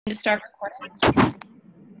To start recording.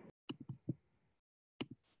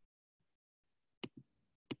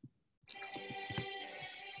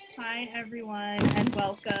 Hi everyone and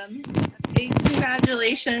welcome. Big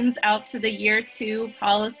congratulations out to the Year 2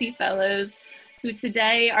 Policy Fellows who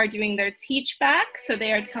today are doing their Teachback. So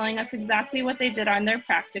they are telling us exactly what they did on their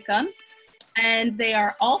practicum. And they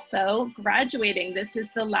are also graduating. This is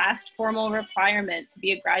the last formal requirement to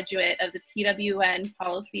be a graduate of the PWN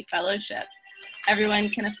Policy Fellowship. Everyone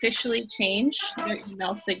can officially change their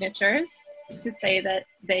email signatures to say that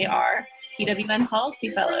they are PWN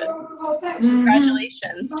Policy Fellows.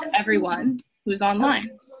 Congratulations to everyone who's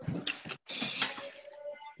online.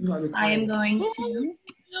 I am going to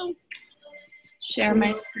share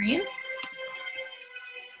my screen.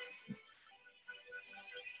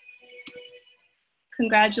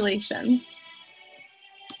 Congratulations.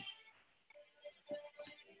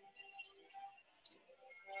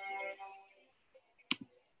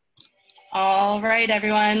 All right,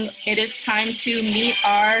 everyone, it is time to meet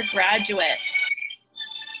our graduates.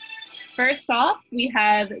 First off, we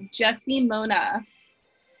have Jessie Mona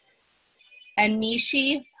and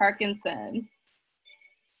Nishi Parkinson,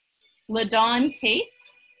 LaDawn Tate,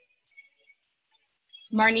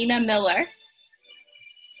 Marnina Miller,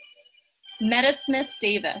 Meta Smith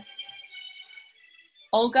Davis,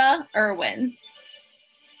 Olga Irwin,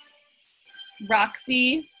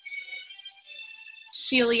 Roxy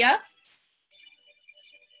Shelia,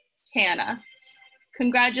 Tana.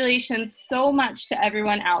 Congratulations so much to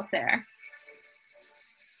everyone out there.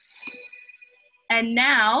 And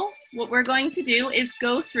now what we're going to do is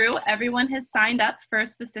go through, everyone has signed up for a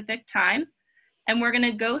specific time, and we're going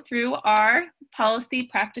to go through our policy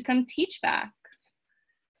practicum teachbacks.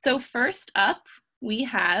 So first up, we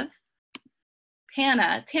have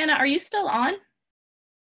Tana. Tana, are you still on?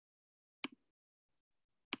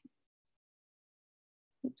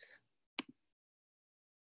 Oops.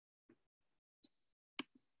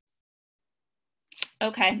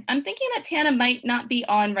 Okay, I'm thinking that Tana might not be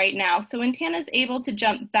on right now. So when Tana's able to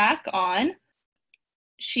jump back on,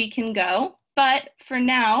 she can go. But for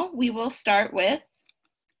now, we will start with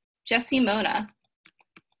Jessie Mona.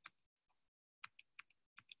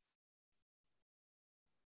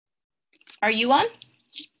 Are you on?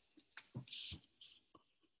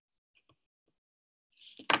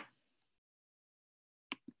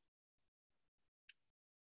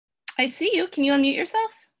 I see you. Can you unmute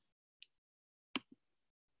yourself?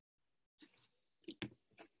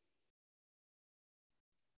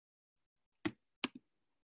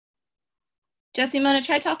 Jessie Mona,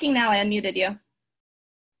 try talking now. I unmuted you.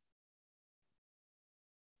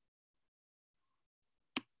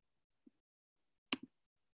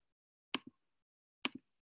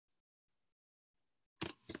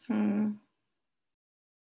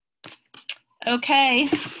 Okay,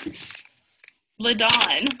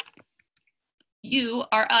 LaDawn, you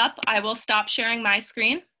are up. I will stop sharing my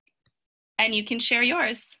screen and you can share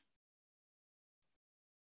yours.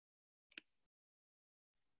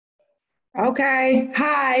 Okay,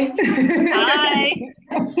 hi. Hi.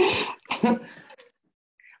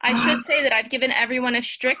 I should say that I've given everyone a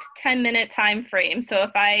strict 10-minute time frame. So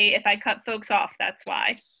if I cut folks off, that's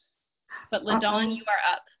why. But LaDawn, you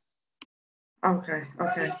are up. Okay.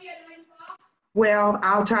 Well,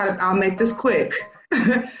 I'll make this quick.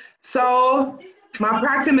 So my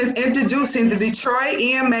practicum is introducing the Detroit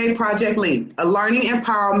EMA Project LEAP, a learning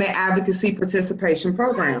empowerment advocacy participation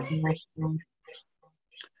program.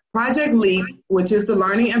 Project LEAP, which is the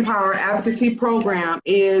Learning Empower Advocacy Program,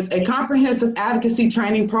 is a comprehensive advocacy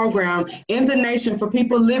training program in the nation for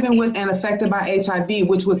people living with and affected by HIV,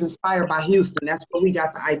 which was inspired by Houston. That's where we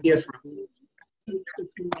got the idea from.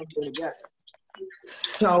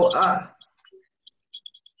 So,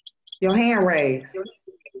 your hand raised.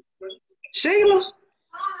 Sheila?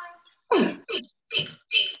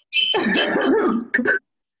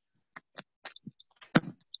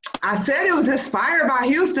 I said it was inspired by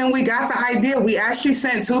Houston. We got the idea. We actually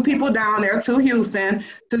sent 2 people down there to Houston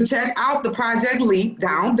to check out the Project LEAP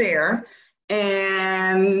down there.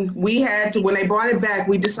 And we had to, when they brought it back,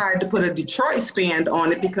 we decided to put a Detroit spin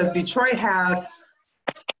on it because Detroit have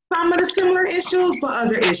some of the similar issues, but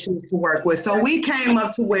other issues to work with. So we came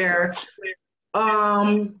up to where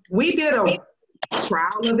we did a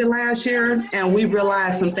trial of it last year, and we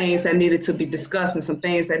realized some things that needed to be discussed and some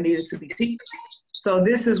things that needed to be taught. So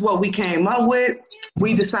this is what we came up with.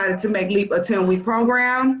 We decided to make LEAP a 10-week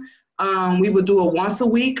program. We would do it once a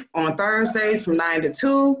week on Thursdays from 9 to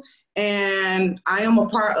 2. And I am a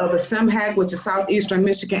part of a SIMHAC, which is Southeastern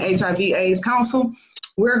Michigan HIV/AIDS Council.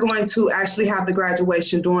 We're going to actually have the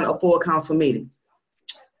graduation during a full council meeting.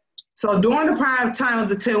 So during the prime time of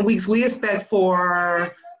the 10 weeks, we expect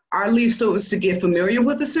for our LEAP students to get familiar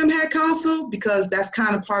with the SIMHAC Council, because that's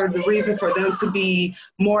kind of part of the reason for them to be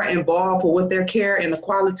more involved with their care and the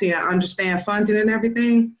quality and understand funding and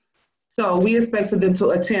everything. So we expect for them to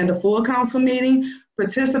attend a full council meeting,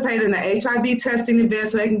 participate in the HIV testing event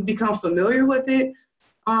so they can become familiar with it,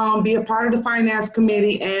 be a part of the finance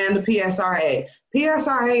committee and the PSRA.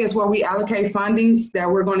 PSRA is where we allocate fundings that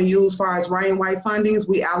we're going to use as far as Ryan White fundings.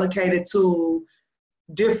 We allocate it to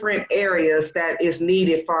different areas that is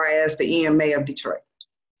needed far as the EMA of Detroit.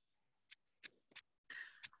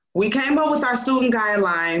 We came up with our student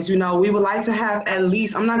guidelines. You know, we would like to have at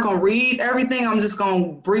least, I'm not going to read everything, I'm just going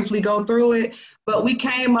to briefly go through it, but we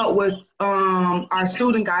came up with our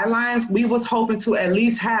student guidelines. We was hoping to at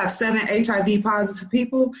least have 7 HIV positive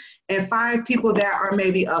people and 5 people that are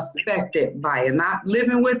maybe affected by it, not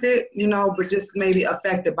living with it, you know, but just maybe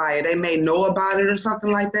affected by it. They may know about it or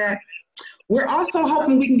something like that. We're also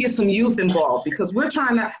hoping we can get some youth involved, because we're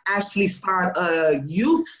trying to actually start a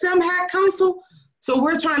youth SIMHAC council. So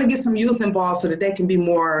we're trying to get some youth involved so that they can be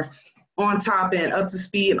more on top and up to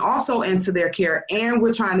speed and also into their care. And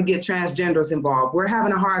we're trying to get transgenders involved. We're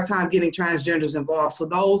having a hard time getting transgenders involved. So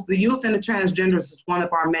the youth and the transgenders is one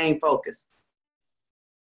of our main focus.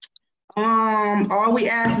 All we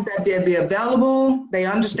ask is that they be available. They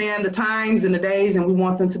understand the times and the days, and we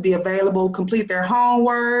want them to be available, complete their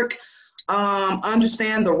homework,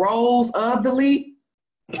 understand the roles of the LEAP.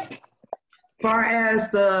 Far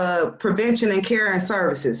as the prevention and care and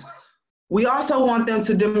services, we also want them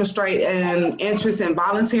to demonstrate an interest in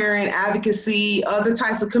volunteering, advocacy, other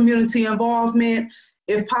types of community involvement,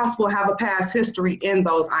 if possible, have a past history in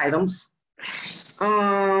those items.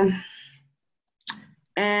 And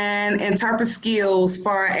interpret skills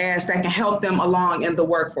far as that can help them along in the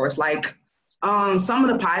workforce. Like some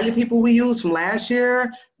of the pilot people we used from last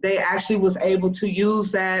year, they actually was able to use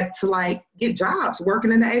that to like get jobs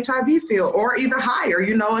working in the HIV field or either higher,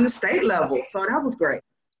 you know, in the state level. So that was great.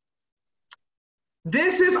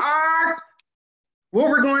 This is what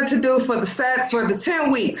we're going to do for the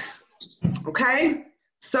 10 weeks. Okay.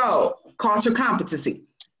 So culture competency.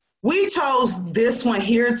 We chose this one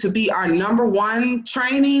here to be our #1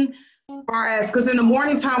 training, far as, because in the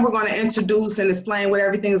morning time, we're going to introduce and explain what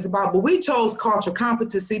everything is about, but we chose culture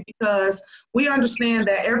competency because we understand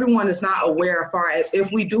that everyone is not aware, as far as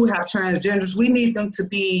if we do have transgenders, we need them to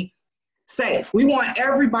be safe. We want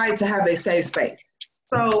everybody to have a safe space.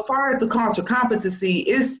 So far as the culture competency,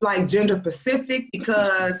 it's like gender specific,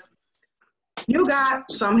 because you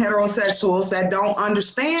got some heterosexuals that don't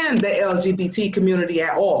understand the LGBT community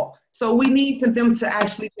at all. So we need for them to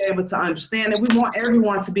actually be able to understand it. We want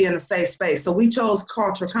everyone to be in a safe space. So we chose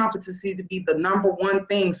cultural competency to be the #1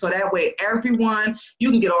 thing. So that way, everyone,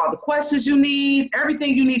 you can get all the questions you need,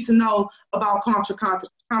 everything you need to know about cultural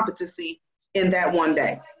competency in that one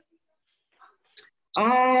day.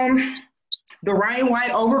 The Ryan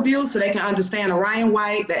White overview, so they can understand the Ryan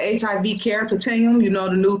White, the HIV care continuum, you know,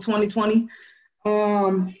 the new 2020,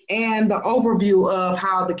 and the overview of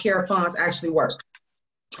how the care funds actually work.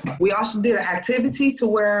 We also did an activity to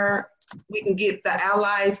where we can get the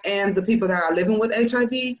allies and the people that are living with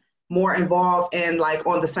HIV more involved and like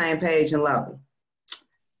on the same page and level.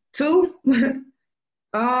 2,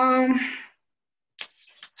 I'm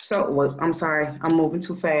sorry, I'm moving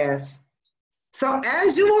too fast. So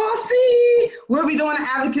as you all see, we'll be doing an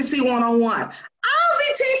advocacy 101. I'll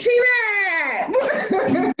be teaching that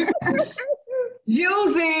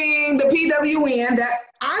using the PWN that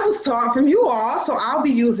I was taught from you all. So I'll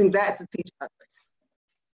be using that to teach others.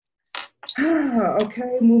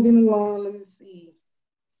 Okay, moving along, let me see.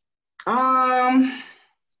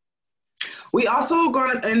 We also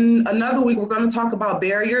in another week, we're gonna talk about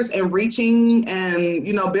barriers and reaching and,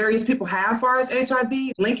 you know, barriers people have as far as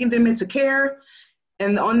HIV, linking them into care.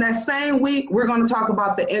 And on that same week, we're gonna talk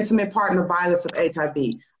about the intimate partner violence of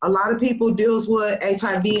HIV. A lot of people deals with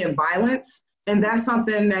HIV and violence, and that's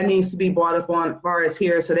something that needs to be brought up on as far as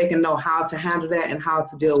here so they can know how to handle that and how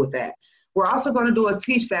to deal with that. We're also gonna do a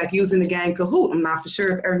Teachback using the game Kahoot. I'm not for sure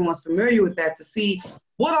if everyone's familiar with that, to see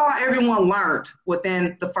what all everyone learned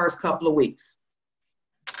within the first couple of weeks.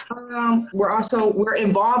 We're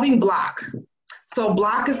involving Block. So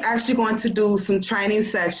Block is actually going to do some training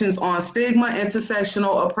sections on stigma,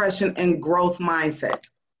 intersectional oppression, and growth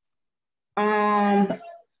mindset.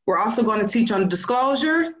 We're also going to teach on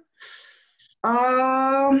disclosure.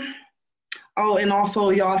 And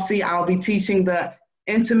also y'all see I'll be teaching the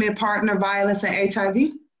intimate partner violence and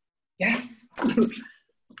HIV. Yes.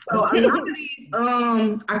 So a lot of these,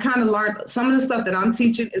 I kind of learned, some of the stuff that I'm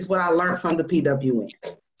teaching is what I learned from the PWN.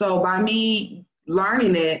 So by me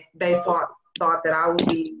learning it, they thought that I would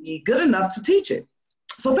be good enough to teach it.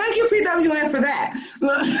 So thank you, PWN, for that.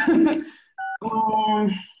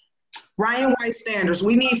 Ryan White standards.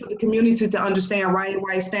 We need for the community to understand Ryan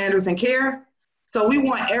White standards and care. So we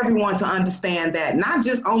want everyone to understand that, not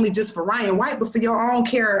just only just for Ryan White, but for your own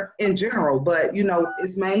care in general. But, you know,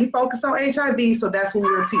 it's mainly focused on HIV, so that's what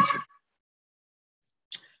we're teaching.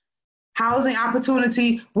 Housing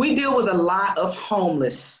opportunity. We deal with a lot of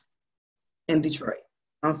homeless in Detroit.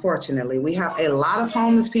 Unfortunately, we have a lot of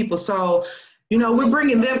homeless people. So, you know, we're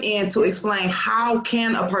bringing them in to explain how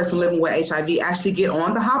can a person living with HIV actually get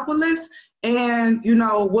on the HOPWA list, and, you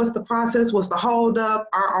know, what's the process, what's the hold up,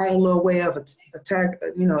 our own little way of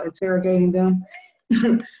interrogating them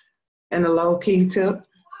in a low key tip.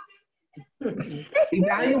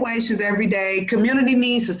 Evaluations every day, community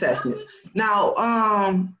needs assessments. Now,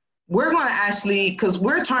 we're going to actually, because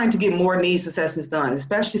we're trying to get more needs assessments done,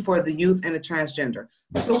 especially for the youth and the transgender.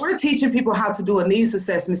 So we're teaching people how to do a needs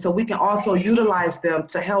assessment so we can also utilize them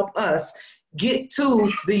to help us get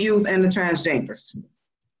to the youth and the transgenders.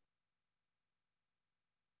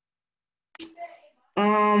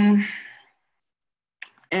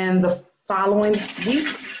 And the following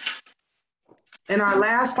weeks, in our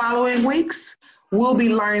last following weeks, we'll be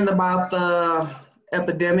learning about the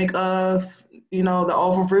epidemic of, you know, the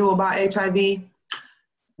overview about HIV,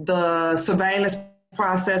 the surveillance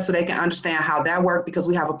process so they can understand how that works, because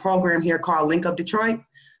we have a program here called Link Up Detroit.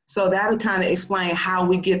 So that'll kind of explain how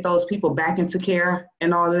we get those people back into care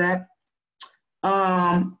and all of that.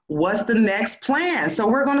 What's the next plan? So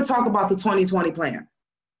we're going to talk about the 2020 plan.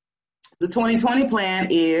 The 2020 plan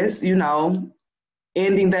is, you know,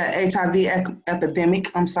 ending the HIV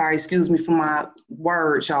epidemic. I'm sorry, excuse me for my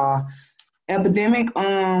words, y'all. Epidemic.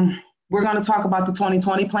 We're going to talk about the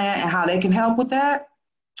 2020 plan and how they can help with that.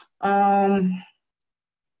 The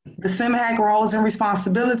SEMHAG roles and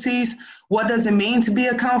responsibilities. What does it mean to be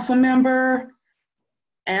a council member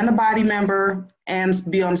and a body member and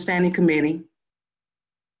be on the standing committee?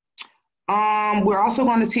 We're also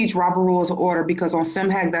going to teach Robert Rules of Order, because on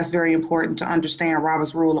SEMHAG, that's very important to understand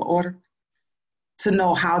Robert's Rule of Order, to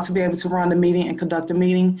know how to be able to run the meeting and conduct a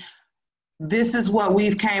meeting. This is what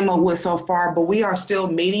we've came up with so far, but we are still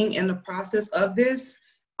meeting in the process of this.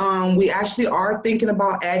 We actually are thinking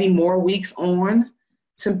about adding more weeks on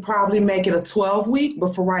to probably make it a 12-week,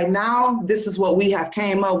 but for right now, this is what we have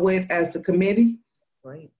came up with as the committee.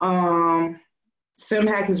 Right.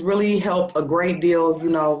 SEMHAG has really helped a great deal, you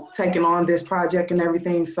know, taking on this project and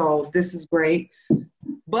everything, so this is great.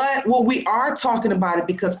 But what we are talking about it,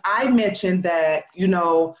 because I mentioned that, you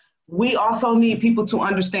know, we also need people to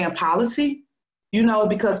understand policy, you know,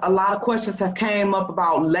 because a lot of questions have came up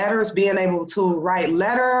about letters, being able to write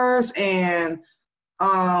letters, and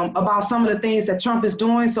about some of the things that Trump is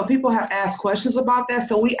doing. So people have asked questions about that.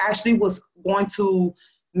 So we actually was going to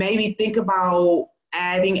maybe think about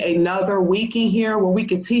adding another week in here where we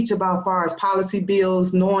could teach about as far as policy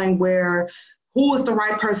bills, knowing who is the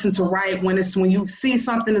right person to write when you see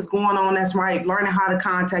something that's going on that's right, learning how to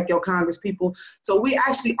contact your Congress people. So we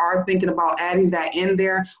actually are thinking about adding that in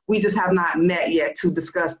there. We just have not met yet to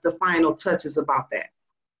discuss the final touches about that.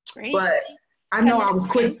 Great. But I know I was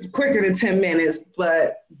quicker than 10 minutes,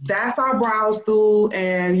 but that's our browse through.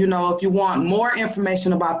 And, you know, if you want more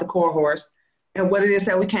information about the cohorts and what it is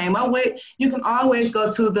that we came up with, you can always go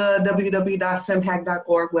to the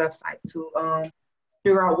www.semhac.org website to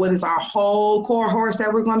figure out what is our whole cohorts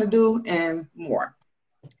that we're going to do and more.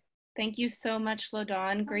 Thank you so much,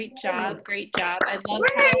 LaDawn. Great job. Great job. I love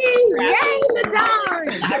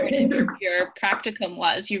how your practicum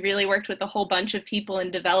was. You really worked with a whole bunch of people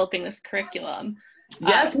in developing this curriculum.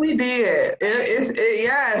 Yes, we did.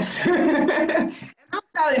 Yes. I'm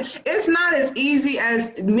telling you, it's not as easy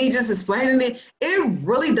as me just explaining it. It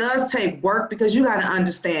really does take work, because you got to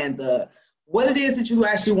understand what it is that you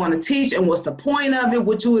actually want to teach and what's the point of it,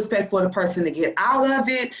 what you expect for the person to get out of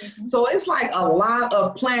it. Mm-hmm. So it's like a lot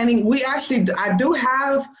of planning. I do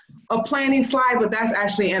have a planning slide, but that's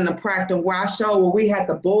actually in the practicum where I show where we had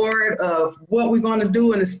the board of what we're going to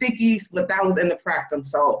do and the stickies, but that was in the practicum.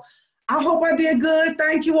 So I hope I did good.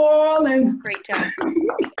 Thank you all. And great job.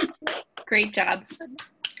 Great job.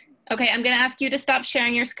 Okay, I'm going to ask you to stop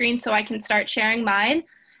sharing your screen so I can start sharing mine.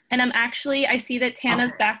 And I see that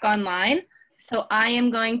Tana's back online. So I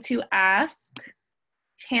am going to ask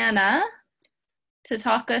Tana to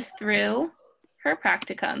talk us through her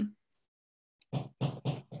practicum.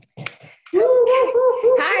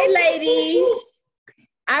 Hi, ladies.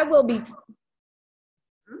 I will be.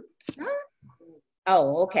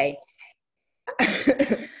 Oh, okay.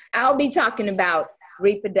 I'll be talking about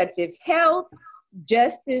reproductive health,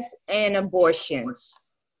 justice and abortion.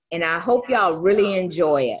 And I hope y'all really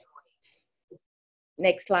enjoy it.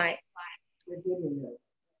 Next slide.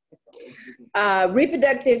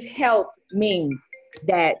 Reproductive health means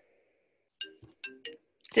that.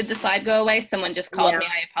 Did the slide go away? Someone just called me.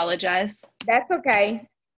 I apologize. That's okay.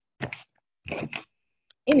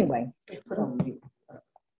 Anyway.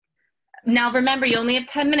 Now remember, you only have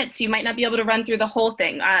 10 minutes, so you might not be able to run through the whole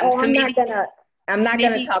thing. So I'm not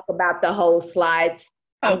gonna talk about the whole slides.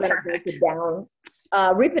 I'm gonna break it down.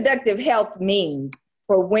 Reproductive health means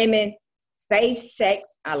for women, safe sex.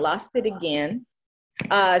 I lost it again.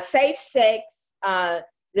 Safe sex,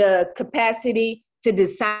 the capacity to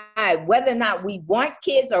decide whether or not we want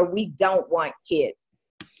kids or we don't want kids.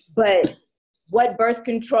 But what birth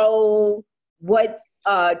control, what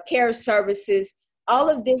care services, all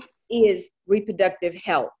of this is reproductive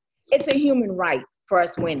health. It's a human right for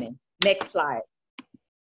us women. Next slide.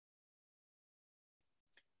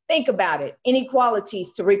 Think about it,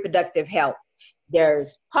 inequalities to reproductive health.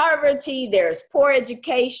 There's poverty, there's poor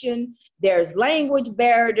education, there's language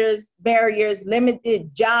barriers,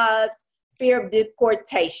 limited jobs, fear of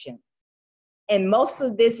deportation. And most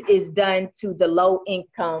of this is done to the low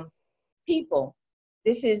income people.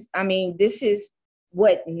 This is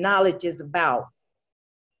what knowledge is about.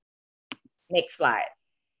 Next slide.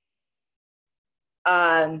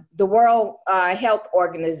 The World Health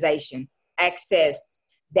Organization accessed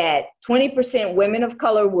that 20% women of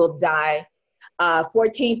color will die,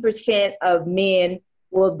 14% of men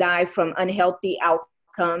will die from unhealthy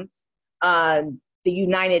outcomes. The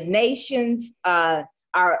United Nations,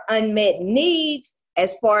 our unmet needs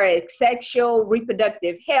as far as sexual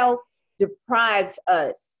reproductive health deprives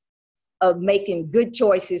us of making good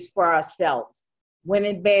choices for ourselves.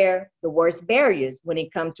 Women bear the worst barriers when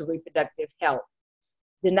it comes to reproductive health.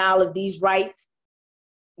 Denial of these rights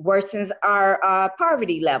worsens our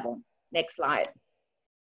poverty level. Next slide.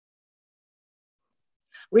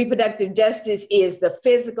 Reproductive justice is the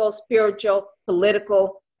physical, spiritual,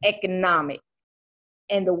 political, economic,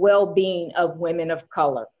 and the well-being of women of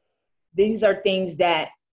color. These are things that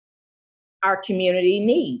our community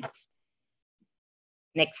needs.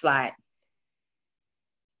 Next slide.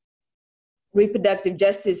 Reproductive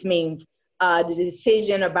justice means the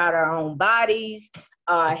decision about our own bodies,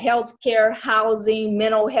 health care, housing,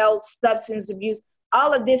 mental health, substance abuse.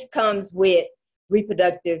 All of this comes with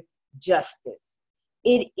reproductive justice.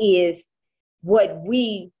 It is what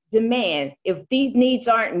we demand. If these needs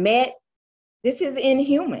aren't met, this is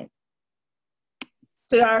inhuman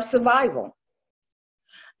to our survival.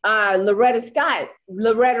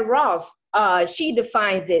 Loretta Ross, she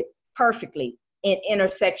defines it perfectly in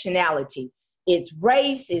intersectionality. It's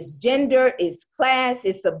race, it's gender, it's class,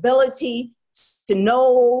 it's ability to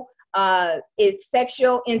know, it's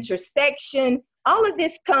sexual intersection. All of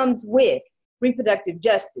this comes with reproductive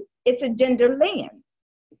justice. It's a gender lens.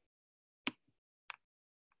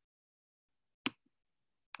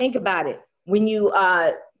 Think about it. When you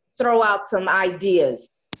throw out some ideas,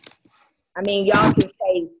 I mean, y'all can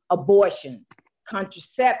say abortion,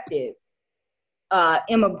 contraceptive,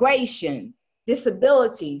 immigration,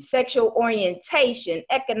 disability, sexual orientation,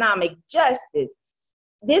 economic justice.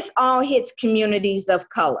 This all hits communities of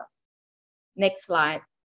color. Next slide.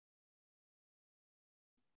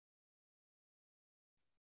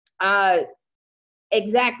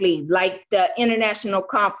 Exactly, like the International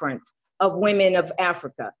Conference of Women of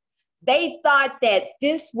Africa. They thought that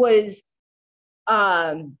this was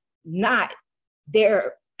not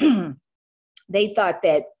their, they thought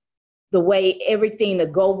that the way everything the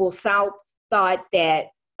global South thought that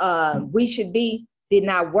we should be did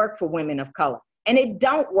not work for women of color. And it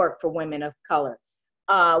don't work for women of color.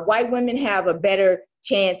 White women have a better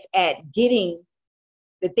chance at getting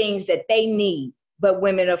the things that they need, but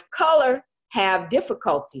women of color have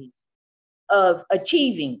difficulties of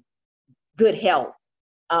achieving good health,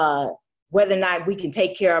 whether or not we can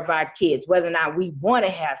take care of our kids, whether or not we want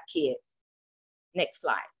to have kids. Next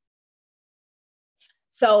slide.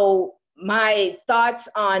 So my thoughts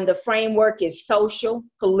on the framework is social,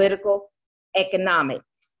 political, economic.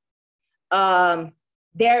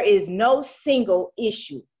 There is no single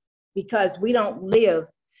issue because we don't live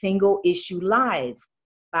single issue lives,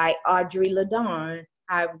 by Audrey Ladon.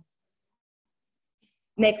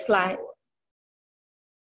 Next slide.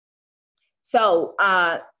 So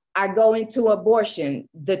I go into abortion,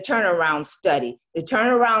 the turnaround study. The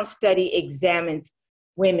turnaround study examines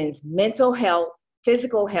women's mental health,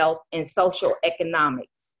 physical health, and social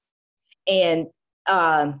economics, and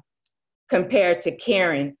compared to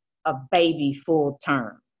carrying a baby full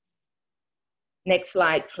term. Next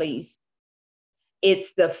slide, please.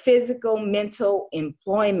 It's the physical, mental,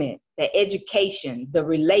 employment, the education, the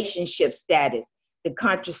relationship status, the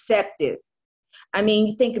contraceptive. I mean,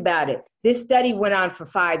 you think about it. This study went on for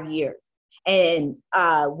 5 years. And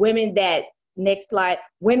women that, next slide,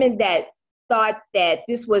 women that thought that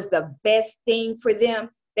this was the best thing for them,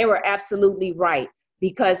 they were absolutely right.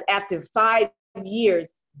 Because after 5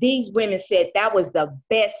 years, these women said that was the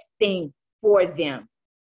best thing for them,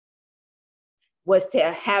 was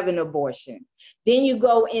to have an abortion. Then you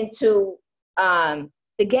go into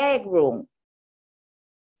the gag rule.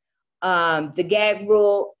 The gag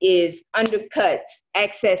rule is undercuts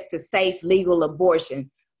access to safe legal abortion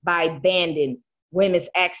by banning women's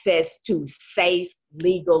access to safe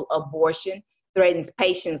legal abortion, threatens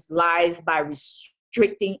patients' lives by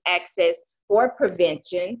restricting access for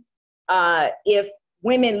prevention. If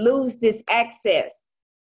women lose this access,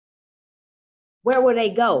 where will they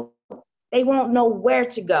go? They won't know where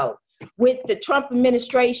to go. With the Trump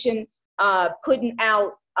administration putting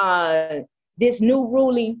out this new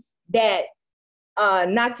ruling that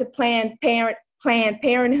not to Planned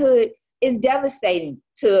Parenthood is devastating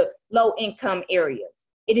to low-income areas.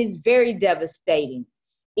 It is very devastating.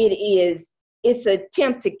 It's an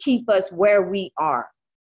attempt to keep us where we are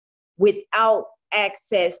without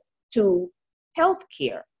access to health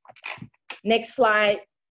care. Next slide.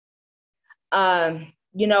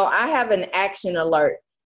 You know, I have an action alert.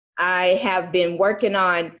 I have been working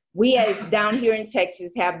on, down here in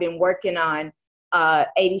Texas have been working on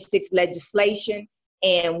 86 legislation.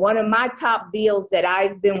 And one of my top bills that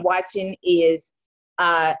I've been watching is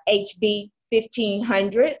HB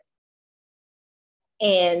 1500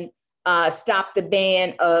 and stop the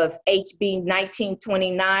ban of HB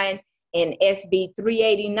 1929 and SB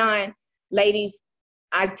 389. Ladies,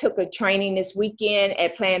 I took a training this weekend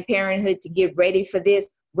at Planned Parenthood to get ready for this.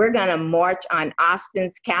 We're gonna march on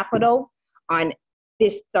Austin's Capitol on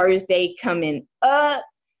this Thursday coming up.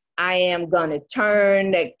 I am gonna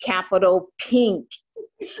turn the Capitol pink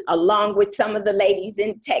along with some of the ladies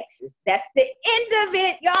in Texas. That's the end of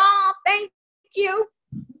it, y'all. Thank you.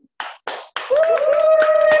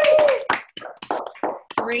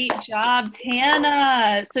 Great job,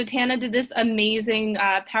 Tana. So Tana did this amazing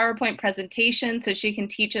PowerPoint presentation so she can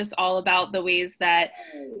teach us all about the ways that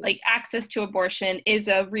access to abortion is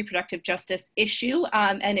a reproductive justice issue,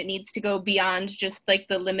 and it needs to go beyond just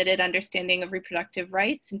the limited understanding of reproductive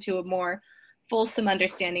rights into a more fulsome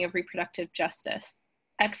understanding of reproductive justice.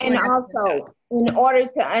 Excellent. And also, in order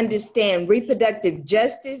to understand reproductive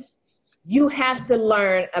justice, you have to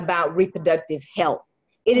learn about reproductive health.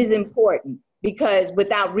 It is important, because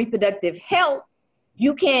without reproductive health,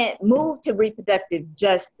 you can't move to reproductive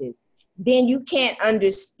justice. Then you can't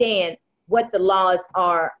understand what the laws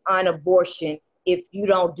are on abortion if you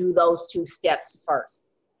don't do those 2 steps first.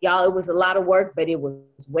 Y'all, it was a lot of work, but it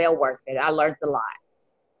was well worth it. I learned a lot.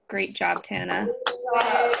 Great job, Tana.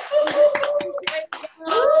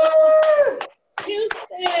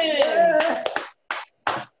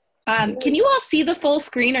 Can you all see the full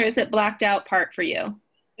screen, or is it blacked out part for you?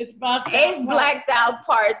 It's blacked out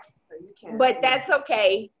parts, but that's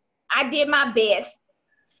okay. I did my best.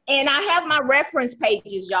 And I have my reference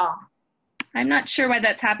pages, y'all. I'm not sure why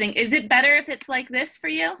that's happening. Is it better if it's like this for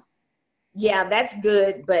you? Yeah, that's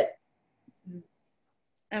good, but.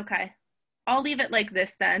 Okay. I'll leave it like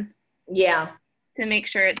this then. Yeah. To make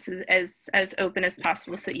sure it's as open as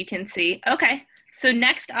possible so you can see. Okay. So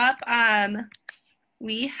next up,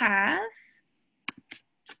 we have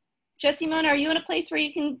Jessie Mona. Are you in a place where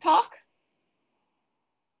you can talk?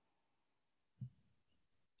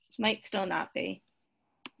 Might still not be.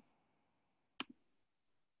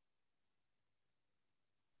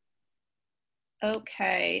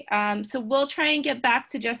 Okay, so we'll try and get back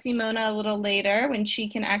to Jessie Mona a little later when she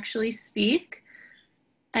can actually speak.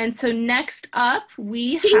 And so next up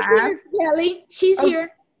we have here, Kelly. She's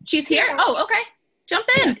here. She's here? Oh, okay. Jump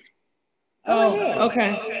in. Oh,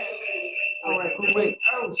 okay. All right, wait.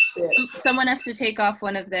 Oh, shit. Oops, someone has to take off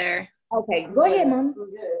one of their. Okay, go ahead, Mom.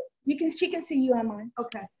 She can see you on mine.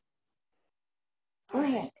 Okay. Go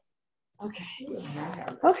ahead. Okay.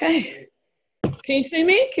 Okay. Can you see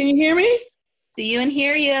me? Can you hear me? See you and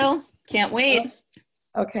hear you. Can't wait.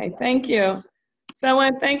 Okay, thank you. So I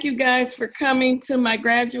want to thank you guys for coming to my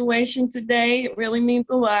graduation today. It really means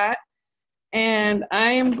a lot. And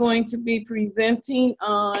I am going to be presenting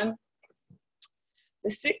on the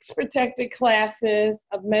 6 protected classes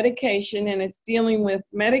of medication, and it's dealing with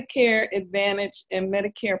Medicare Advantage and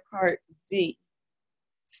Medicare Part D.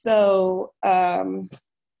 So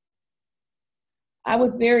I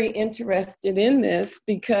was very interested in this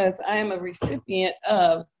because I am a recipient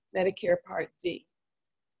of Medicare Part D.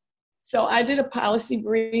 So I did a policy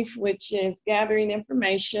brief, which is gathering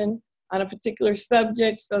information on a particular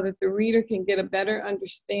subject so that the reader can get a better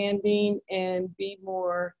understanding and be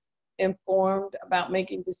more informed about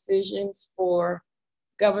making decisions for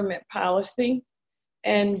government policy.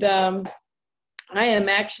 And I am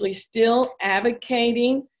actually still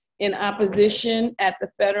advocating in opposition at the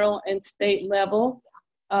federal and state level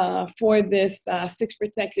for this 6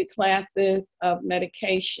 protected classes of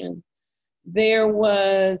medication. There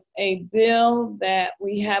was a bill that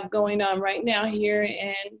we have going on right now here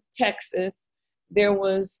in Texas. There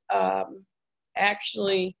was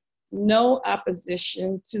actually no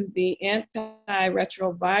opposition to the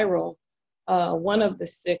antiretroviral, one of the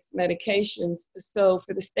 6 medications. So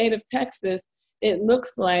for the state of Texas, it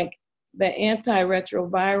looks like the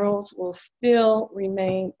antiretrovirals will still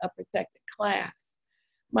remain a protected class.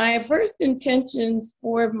 My first intentions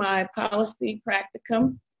for my policy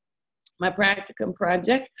practicum, my practicum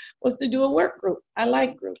project, was to do a work group. I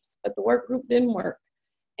like groups, but the work group didn't work.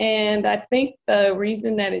 And I think the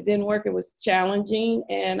reason that it didn't work, it was challenging.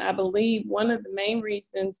 And I believe one of the main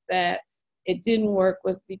reasons that it didn't work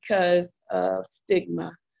was because of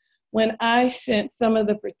stigma. When I sent some of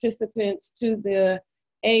the participants to the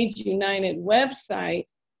AIDS United website,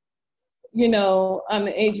 you know, on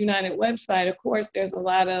the AIDS United website, of course, there's a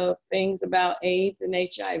lot of things about AIDS and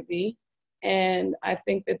HIV. And I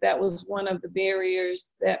think that that was one of the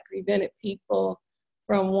barriers that prevented people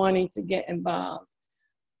from wanting to get involved.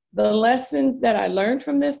 The lessons that I learned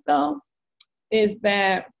from this, though, is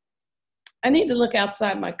that I need to look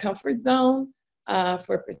outside my comfort zone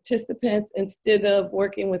for participants instead of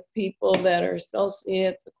working with people that are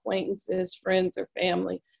associates, acquaintances, friends, or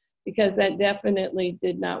family, because that definitely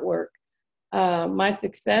did not work. My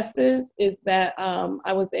successes is that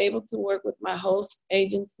I was able to work with my host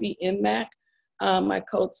agency, MMAC, my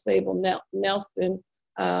coach, Sable Nelson,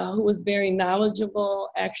 who was very knowledgeable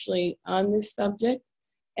actually on this subject.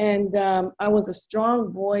 And I was a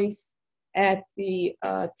strong voice at the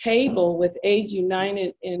table with AIDS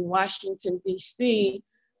United in Washington, D.C.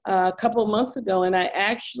 A couple months ago. And I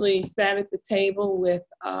actually sat at the table with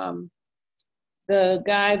the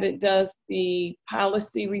guy that does the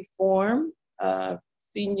policy reform,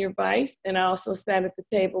 senior vice. And I also sat at the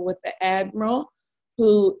table with the admiral,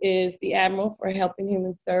 who is the admiral for Health and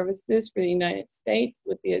Human Services for the United States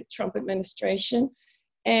with the Trump administration.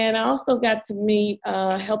 And I also got to meet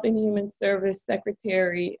Health and Human Service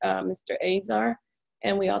Secretary, Mr. Azar,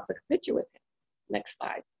 and we all took a picture with him. Next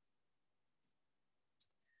slide.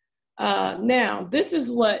 Now, this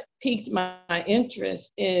is what piqued my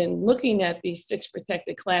interest in looking at these 6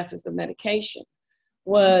 protected classes of medication,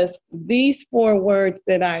 was these 4 words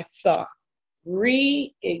that I saw: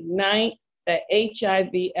 reignite the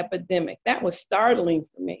HIV epidemic. That was startling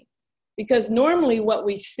for me, because normally what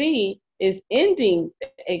we see is ending the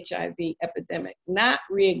HIV epidemic, not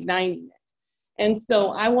reigniting it. And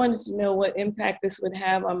so I wanted to know what impact this would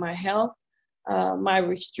have on my health. My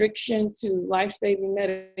restriction to life-saving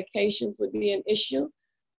medications would be an issue,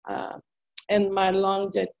 and my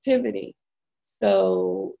longevity.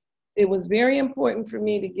 So it was very important for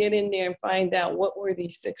me to get in there and find out what were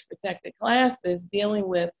these 6 protected classes dealing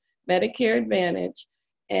with Medicare Advantage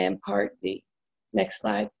and Part D. Next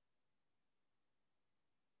slide.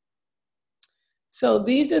 So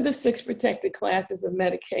these are the 6 protected classes of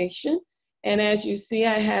medication. And as you see,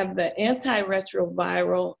 I have the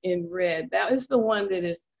antiretroviral in red. That is the one that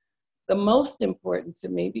is the most important to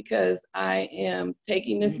me because I am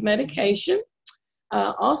taking this medication.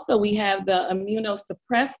 Also, we have the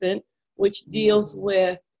immunosuppressant, which deals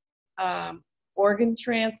with organ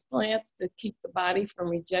transplants to keep the body from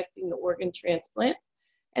rejecting the organ transplants.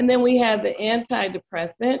 And then we have the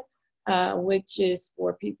antidepressant, which is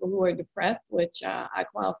for people who are depressed, which I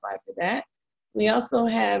qualify for that. We also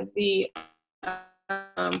have the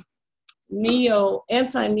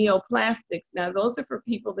anti-neoplastics. Now, those are for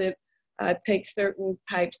people that take certain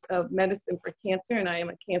types of medicine for cancer, and I am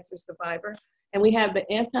a cancer survivor. And we have the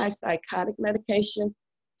antipsychotic medication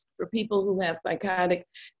for people who have psychotic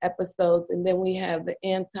episodes. And then we have the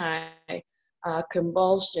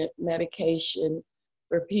anti-convulsant medication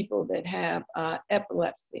for people that have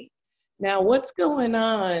epilepsy. Now, what's going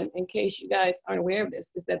on, in case you guys aren't aware of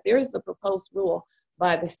this, is that there is a proposed rule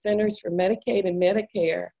by the Centers for Medicaid and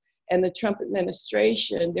Medicare and the Trump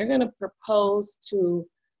administration. They're going to propose to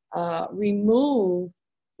remove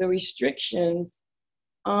the restrictions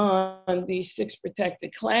on these 6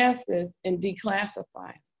 protected classes and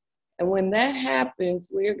declassify. And when that happens,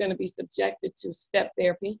 we're going to be subjected to step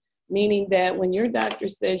therapy, meaning that when your doctor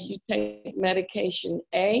says you take medication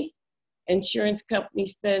A, insurance company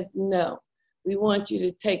says no. We want you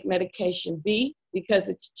to take medication B because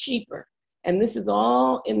it's cheaper. And this is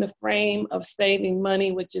all in the frame of saving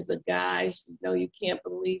money, which is a guise, you know, you can't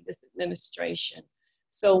believe this administration.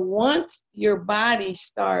 So once your body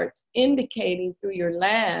starts indicating through your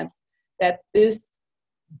labs that this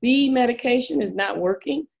B medication is not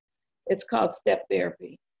working, it's called step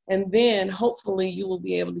therapy. And then hopefully you will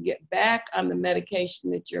be able to get back on the medication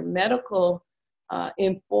that your medical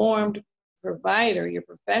informed provider, your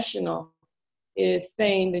professional, is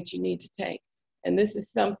saying that you need to take. And this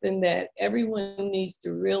is something that everyone needs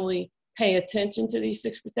to really pay attention to, these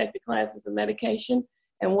 6 protected classes of medication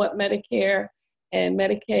and what Medicare and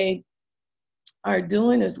Medicaid are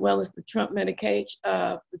doing, as well as the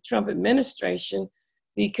Trump administration,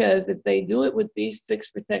 because if they do it with these 6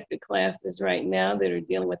 protected classes right now that are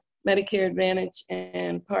dealing with Medicare Advantage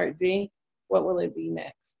and Part D, what will it be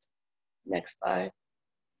next? Next slide.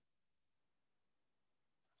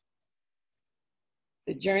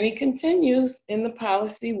 The journey continues in the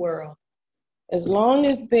policy world. As long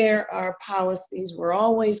as there are policies, we're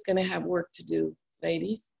always going to have work to do,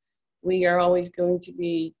 ladies. We are always going to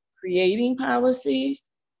be creating policies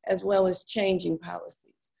as well as changing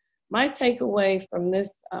policies. My takeaway from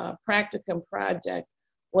this practicum project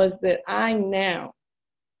was that I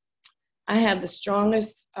have the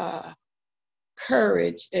strongest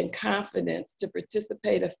courage and confidence to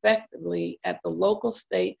participate effectively at the local,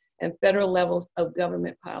 state, and federal levels of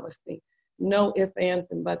government policy. No ifs,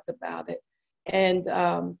 ands, and buts about it. And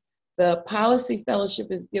the Policy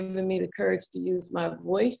Fellowship has given me the courage to use my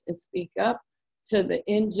voice and speak up to the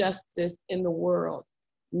injustice in the world,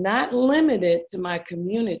 not limited to my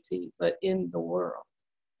community, but in the world.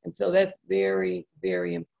 And so that's very,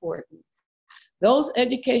 very important. Those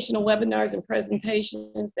educational webinars and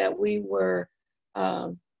presentations that we were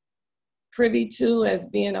privy to as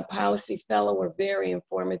being a policy fellow were very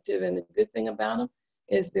informative. And the good thing about them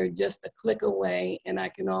is they're just a click away, and I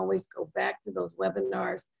can always go back to those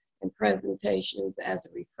webinars and presentations as a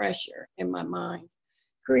refresher in my mind.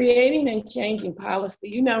 Creating and changing policy.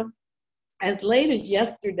 You know, as late as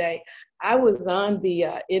yesterday, I was on the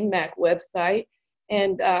NMAC website,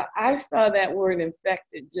 and I saw that word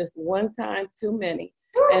infected just one time too many.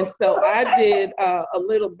 And so I did a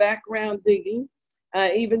little background digging.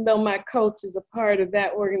 Even though my coach is a part of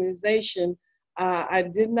that organization, I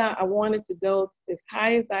wanted to go as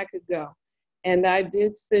high as I could go. And I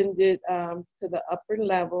did send it to the upper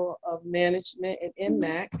level of management at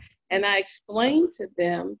NMAC. And I explained to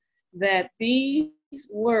them that these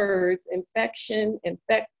words, infection,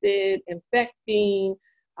 infected, infecting,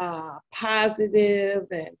 positive,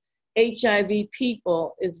 and HIV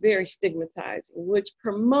people, is very stigmatizing, which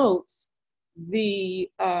promotes the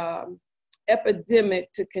epidemic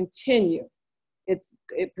to continue.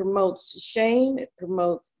 It promotes shame, it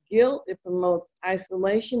promotes guilt, it promotes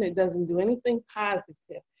isolation, it doesn't do anything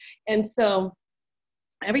positive. And so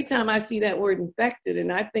every time I see that word infected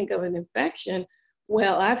and I think of an infection,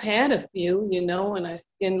 well, I've had a few, you know, when I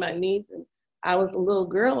skinned my knees and I was a little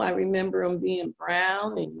girl, I remember them being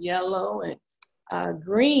brown and yellow and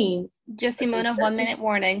green. Just Simona, 1 minute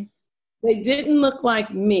warning. They didn't look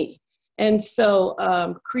like me. And so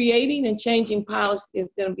creating and changing policy is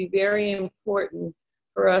going to be very important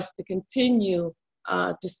for us to continue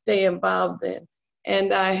to stay involved in.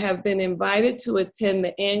 And I have been invited to attend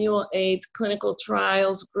the annual AIDS Clinical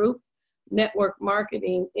Trials Group Network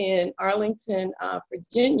Marketing in Arlington,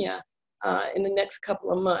 Virginia in the next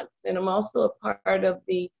couple of months. And I'm also a part of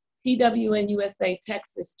the PWN USA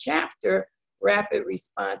Texas chapter Rapid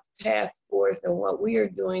Response Task Force. And what we are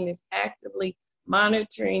doing is actively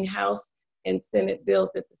monitoring House and Senate bills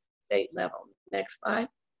at the state level. Next slide.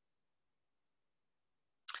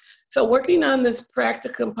 So working on this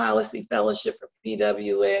Practicum Policy Fellowship for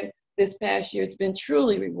PWN this past year, it's been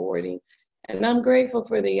truly rewarding. And I'm grateful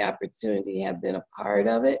for the opportunity to have been a part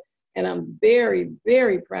of it. And I'm very,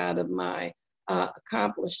 very proud of my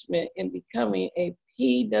accomplishment in becoming a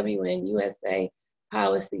PWN USA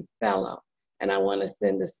Policy Fellow. And I want to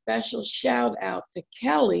send a special shout out to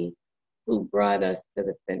Kelly, who brought us to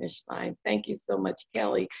the finish line. Thank you so much,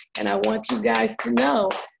 Kelly. And I want you guys to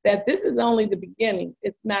know that this is only the beginning.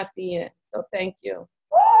 It's not the end. So thank you.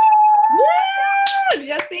 Woo!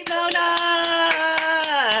 Jessie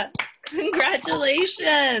Mona!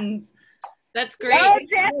 Congratulations. That's great. Go,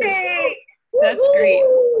 Jessie! That's great.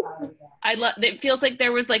 I love it. Feels like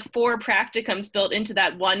there was like 4 practicums built into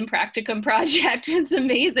that one practicum project. It's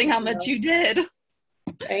amazing how much you did.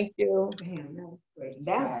 Thank you.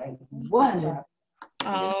 That was.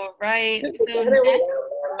 All right. So next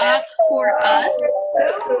up for us,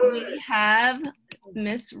 we have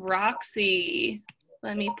Miss Roxy.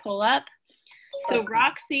 Let me pull up. So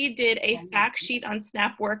Roxy did a fact sheet on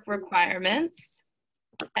SNAP work requirements,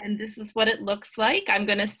 and this is what it looks like. I'm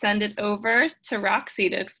going to send it over to Roxy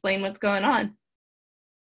to explain what's going on.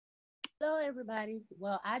 Hello, everybody.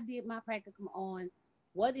 Well, I did my practicum on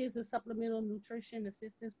what is a Supplemental Nutrition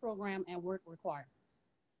Assistance Program and work requirements.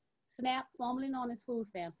 SNAP, formerly known as food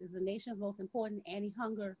stamps, is the nation's most important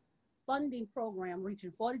anti-hunger funding program,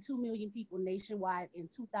 reaching 42 million people nationwide in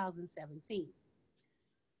 2017.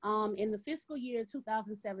 In the fiscal year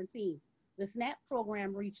 2017, the SNAP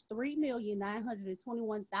program reached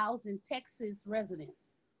 3,921,000 Texas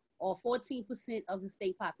residents, or 14% of the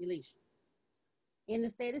state population. In the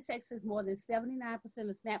state of Texas, more than 79%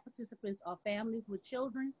 of SNAP participants are families with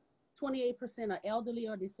children, 28% are elderly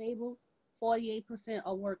or disabled, 48%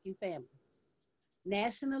 are working families.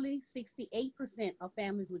 Nationally, 68% are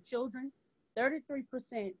families with children,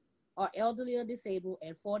 33% are elderly or disabled,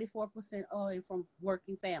 and 44% are from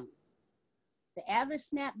working families. The average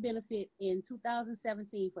SNAP benefit in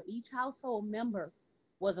 2017 for each household member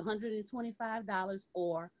was $125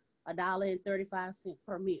 or $1.35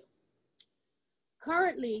 per meal.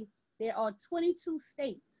 Currently, there are 22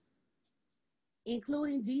 states,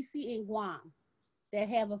 including DC and Guam, that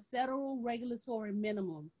have a federal regulatory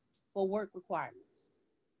minimum for work requirements.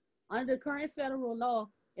 Under current federal law,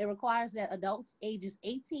 it requires that adults ages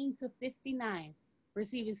 18 to 59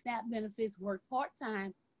 receiving SNAP benefits work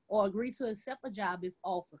part-time or agree to accept a job if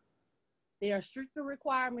offered. There are stricter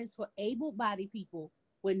requirements for able-bodied people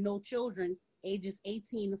with no children ages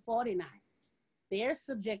 18 to 49. They're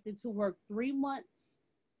subjected to work 3 months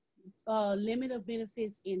limit of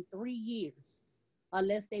benefits in 3 years,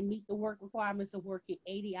 unless they meet the work requirements of working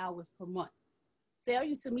 80 hours per month.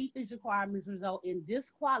 Failure to meet these requirements result in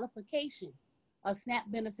disqualification of SNAP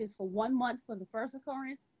benefits for 1 month for the first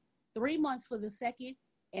occurrence, 3 months for the second,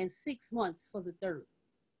 and 6 months for the third.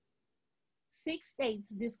 6 states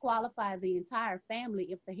disqualify the entire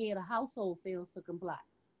family if the head of household fails to comply.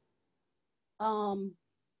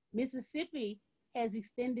 Mississippi has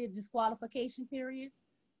extended disqualification periods,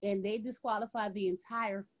 and they disqualify the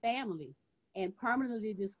entire family and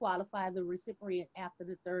permanently disqualify the recipient after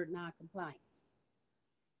the third non-compliance.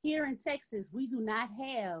 Here in Texas, we do not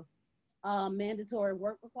have mandatory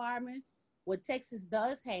work requirements. What Texas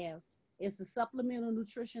does have is the Supplemental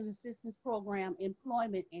Nutrition Assistance Program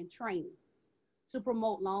Employment and Training to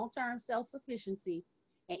promote long-term self-sufficiency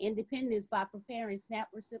and independence by preparing SNAP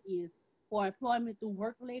recipients for employment through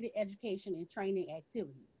work-related education and training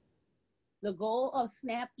activities. The goal of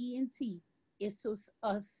SNAP ENT is to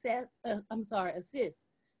assist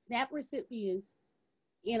SNAP recipients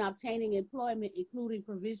in obtaining employment, including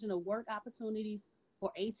provision of work opportunities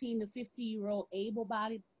for 18 to 50-year-old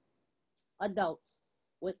able-bodied adults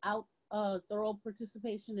without thorough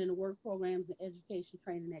participation in the work programs and education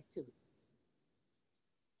training activities.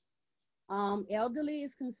 Elderly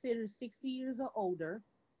is considered 60 years or older,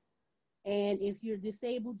 and if you're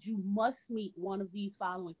disabled, you must meet one of these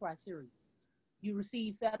following criteria. You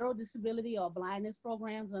receive federal disability or blindness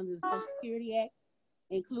programs under the Social Security Act,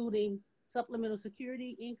 including Supplemental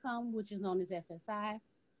Security Income, which is known as SSI,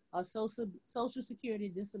 or Social Security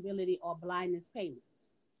disability or blindness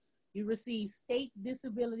payments. You receive state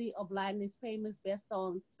disability or blindness payments based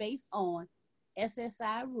on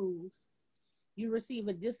SSI rules. You receive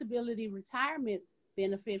a disability retirement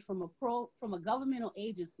benefit from a governmental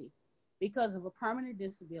agency because of a permanent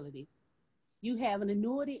disability. You have an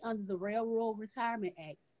annuity under the Railroad Retirement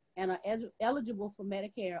Act and are eligible for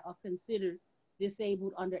Medicare or considered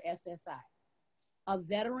disabled under SSI. A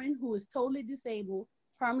veteran who is totally disabled,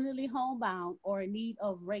 permanently homebound, or in need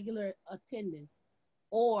of regular attendance,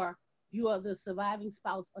 or you are the surviving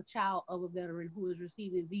spouse or child of a veteran who is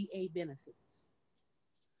receiving VA benefits.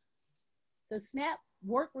 The SNAP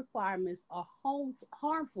work requirements are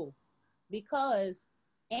harmful because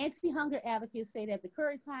anti-hunger advocates say that the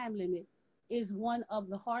current time limit is one of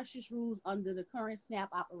the harshest rules under the current SNAP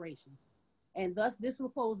operations, and thus this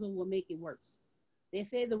proposal will make it worse. They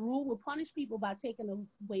say the rule will punish people by taking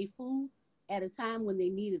away food at a time when they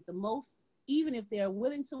need it the most, even if they are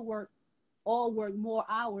willing to work or work more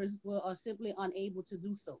hours but are simply unable to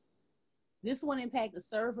do so. This will impact a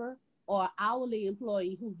server or hourly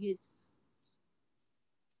employee who gets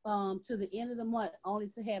to the end of the month only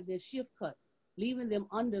to have their shift cut, leaving them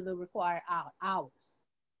under the required hours.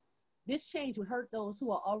 This change would hurt those who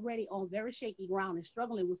are already on very shaky ground and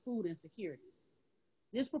struggling with food insecurities.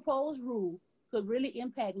 This proposed rule could really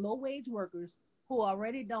impact low-wage workers who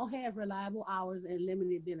already don't have reliable hours and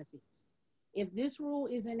limited benefits. If this rule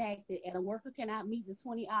is enacted and a worker cannot meet the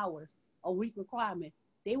 20 hours a week requirement,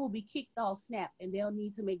 they will be kicked off SNAP and they'll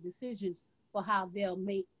need to make decisions for how they'll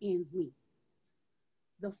make ends meet.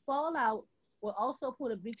 The fallout will also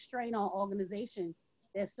put a big strain on organizations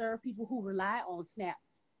that serve people who rely on SNAP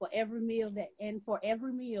for every meal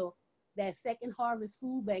that Second Harvest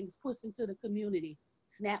Food Banks puts into the community.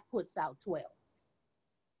 SNAP puts out 12.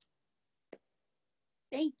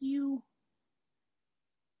 Thank you.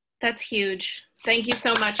 That's huge. Thank you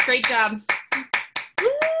so much. Great job.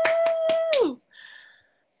 Woo!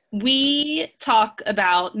 We talk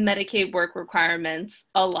about Medicaid work requirements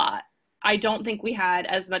a lot. I don't think we had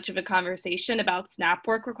as much of a conversation about SNAP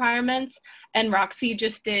work requirements, and Roxy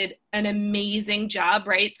just did an amazing job,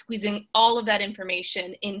 right? Squeezing all of that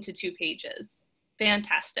information into 2 pages.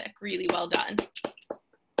 Fantastic, really well done.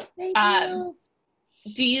 Thank you.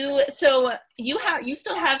 So you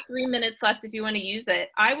still have 3 minutes left if you want to use it.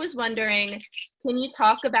 I was wondering, can you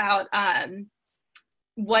talk about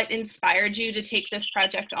what inspired you to take this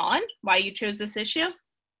project on? Why you chose this issue?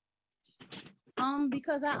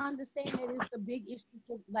 Because I understand that it's a big issue.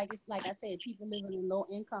 Like I said, people living in low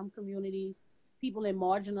income communities, people in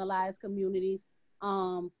marginalized communities.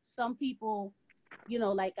 Some people,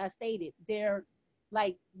 like I stated, they're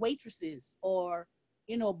like waitresses or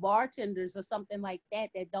bartenders or something like that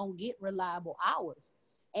don't get reliable hours.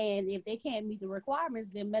 And if they can't meet the requirements,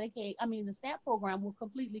 then the SNAP program will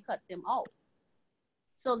completely cut them off.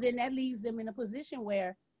 So then that leaves them in a position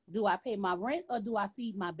where, do I pay my rent or do I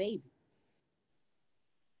feed my baby?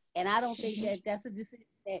 And I don't think that that's a decision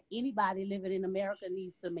that anybody living in America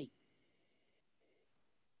needs to make.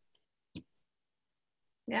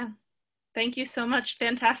 Yeah. Thank you so much.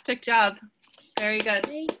 Fantastic job. Very good.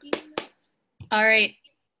 Thank you. All right.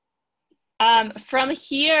 From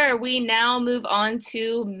here, we now move on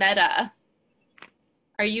to Meta.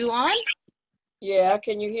 Are you on? Yeah,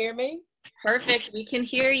 can you hear me? Perfect. We can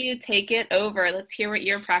hear you. Take it over. Let's hear what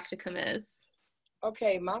your practicum is.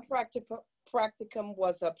 Okay, my practicum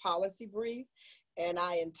was a policy brief, and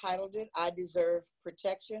I entitled it, "I Deserve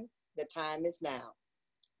Protection. The Time is Now."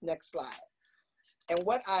 Next slide. And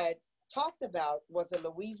what I talked about was a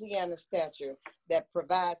Louisiana statute that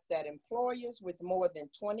provides that employers with more than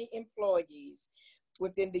 20 employees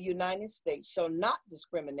within the United States shall not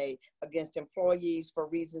discriminate against employees for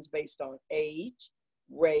reasons based on age,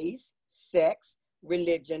 race, sex,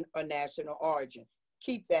 religion, or national origin.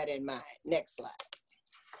 Keep that in mind. Next slide.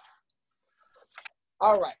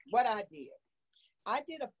 All right, what I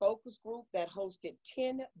did a focus group that hosted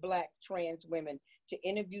 10 Black trans women to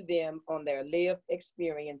interview them on their lived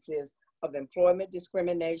experiences of employment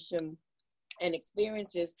discrimination and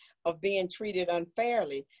experiences of being treated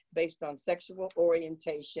unfairly based on sexual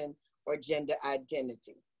orientation or gender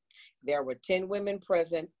identity. There were 10 women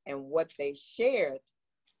present, and what they shared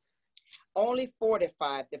only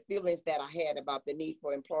fortified the feelings that I had about the need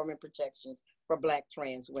for employment protections for Black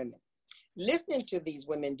trans women. Listening to these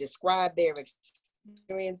women describe their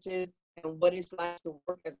experiences and what it's like to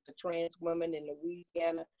work as a trans woman in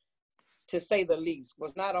Louisiana, to say the least,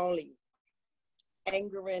 was not only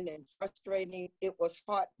angering and frustrating, it was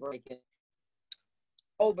heartbreaking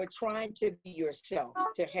over trying to be yourself,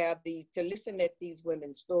 to listen at these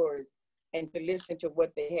women's stories and to listen to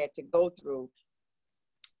what they had to go through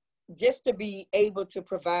just to be able to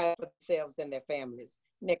provide for themselves and their families.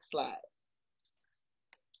 Next slide.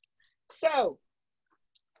 So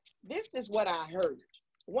this is what I heard.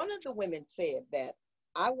 One of the women said that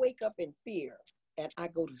I wake up in fear and I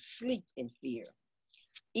go to sleep in fear.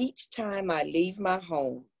 Each time I leave my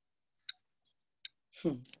home,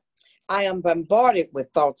 I am bombarded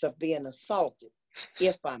with thoughts of being assaulted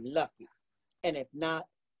if I'm lucky, and if not,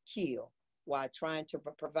 killed, while trying to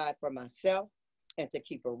provide for myself and to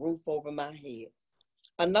keep a roof over my head.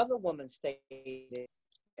 Another woman stated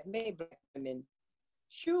that many Black women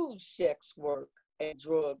choose sex work and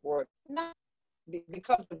drug work, not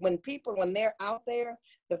because when they're out there,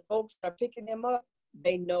 the folks are picking them up,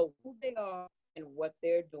 they know who they are and what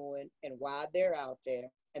they're doing and why they're out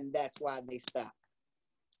there, and that's why they stop.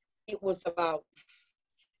 It was about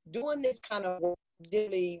doing this kind of work,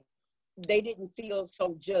 really, they didn't feel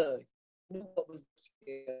so judged. Knew what was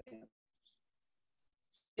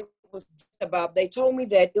it was about, they told me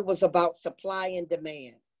that it was about supply and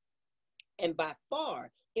demand. And by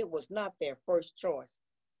far, it was not their first choice.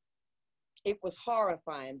 It was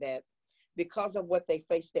horrifying that because of what they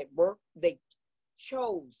faced at work, they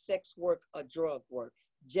chose sex work or drug work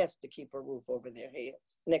just to keep a roof over their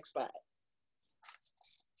heads. Next slide.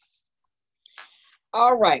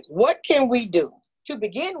 All right, what can we do? To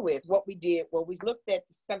begin with, what we did, well, we looked at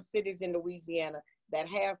some cities in Louisiana that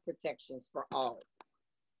have protections for all.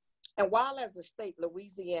 And while as a state,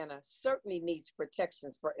 Louisiana certainly needs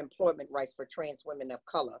protections for employment rights for trans women of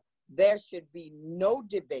color, there should be no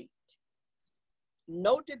debate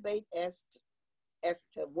No debate as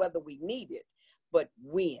to whether we need it, but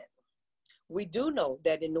when. We do know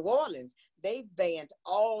that in New Orleans, they've banned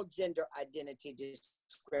all gender identity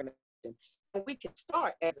discrimination. And we can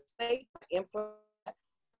start as a state by implementing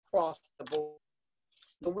across the board.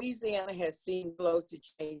 Louisiana has seen close to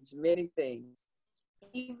change many things,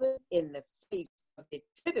 even in the face of its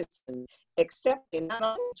citizens accepting not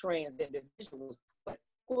only trans individuals, but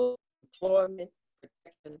equal employment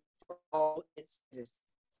protection for all its citizens.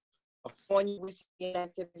 California recently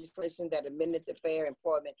enacted legislation that amended the Fair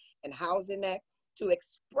Employment and Housing Act to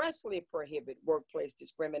expressly prohibit workplace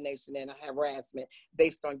discrimination and harassment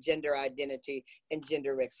based on gender identity and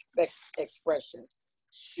gender expression.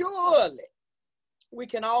 Surely, we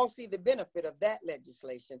can all see the benefit of that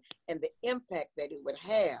legislation and the impact that it would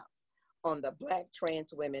have on the Black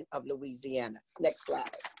trans women of Louisiana. Next slide.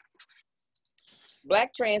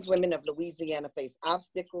 Black trans women of Louisiana face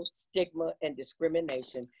obstacles, stigma, and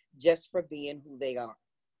discrimination just for being who they are.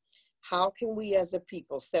 How can we as a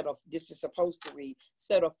people settle, this is supposed to read,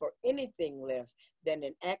 settle for anything less than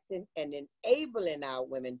enacting and enabling our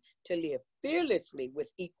women to live fearlessly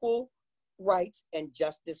with equal rights and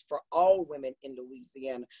justice for all women in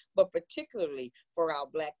Louisiana, but particularly for our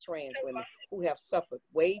Black trans women who have suffered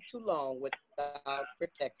way too long without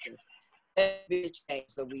protections. Let's be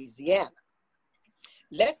change Louisiana.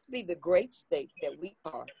 Let's be the great state that we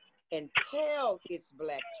are and tell its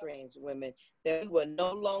Black trans women that we will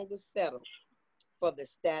no longer settle for the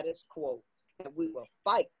status quo, that we will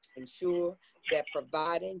fight to ensure that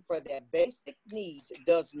providing for their basic needs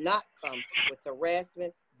does not come with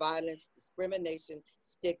harassment, violence, discrimination,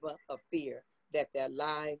 stigma, or fear, that their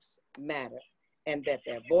lives matter, and that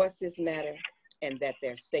their voices matter, and that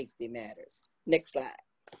their safety matters. Next slide.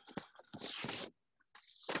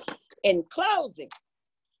 In closing,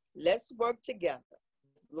 let's work together,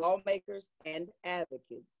 lawmakers and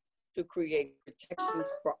advocates, to create protections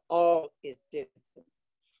for all its citizens.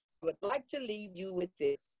 I would like to leave you with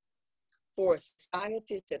this. For a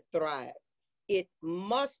society to thrive, it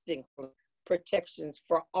must include protections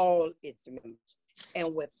for all its members,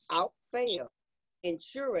 and without fail,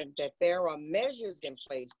 ensuring that there are measures in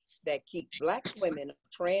place that keep Black women of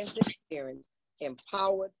trans experience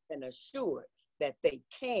empowered and assured that they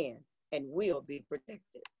can and will be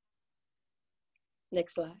protected.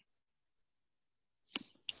 Next slide.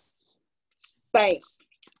 Bam.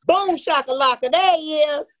 Boom shakalaka. There he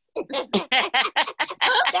is. There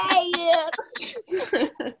he is.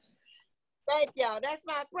 Thank y'all. That's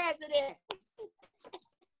my president.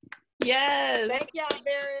 Yes. Thank y'all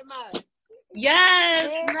very much. Yes,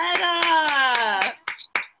 Meta.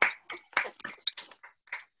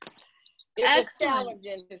 It was Excellent.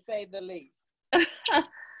 challenging, to say the least.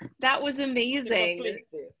 That was amazing. To complete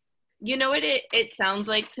this. You know what it sounds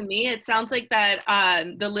like to me? It sounds like that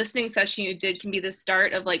the listening session you did can be the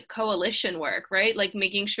start of like coalition work, right? Like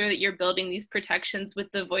making sure that you're building these protections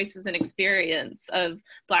with the voices and experience of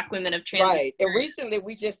Black women of trans. Right. And recently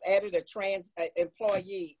we just added a trans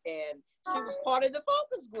employee, and she was part of the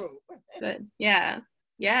focus group. Good. Yeah.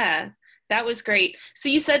 Yeah. That was great. So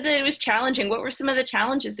you said that it was challenging. What were some of the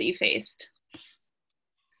challenges that you faced?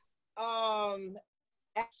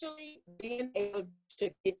 Actually being able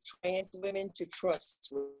to get trans women to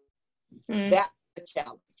trust me. That's the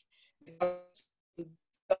challenge. Because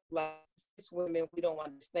like this women, we don't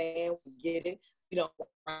understand, we get it, we don't walk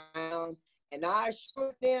around. And I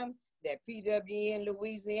assured them that PWN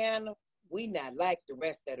Louisiana, we not like the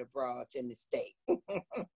rest of the bras in the state.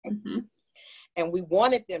 And we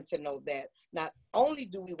wanted them to know that not only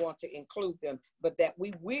do we want to include them, but that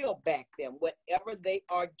we will back them, whatever they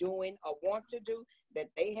are doing or want to do, that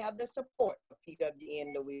they have the support of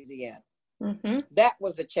PWN Louisiana. That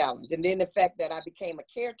was a challenge. And then the fact that I became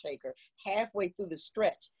a caretaker halfway through the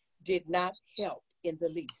stretch did not help in the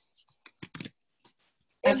least.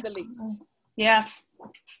 In the least. Yeah.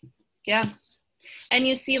 Yeah. And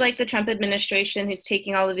you see like the Trump administration who's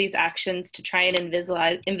taking all of these actions to try and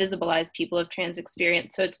invisibilize people of trans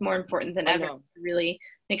experience. So it's more important than ever to really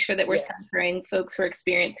make sure that we're centering folks who are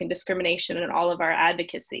experiencing discrimination in all of our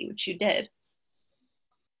advocacy, which you did.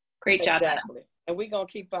 Great job. Exactly. Anna. And we're going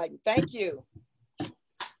to keep fighting. Thank you.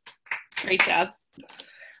 Great job.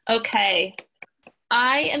 Okay.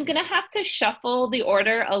 I am going to have to shuffle the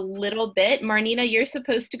order a little bit. Marnina, you're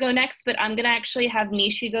supposed to go next, but I'm going to actually have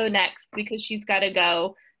Nishi go next because she's got to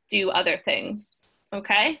go do other things.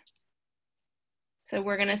 Okay? So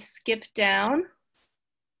we're going to skip down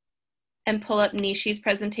and pull up Nishi's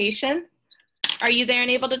presentation. Are you there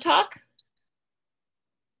and able to talk?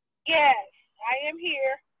 Yes, I am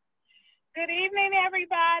here. Good evening,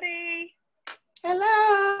 everybody.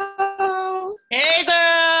 Hello. Hello. Hey,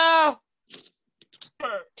 girl.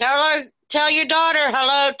 Tell your daughter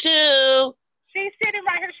hello, too. She's sitting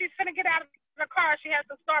right here. She's finna get out of the car. She has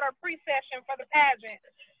to start her pre-session for the pageant.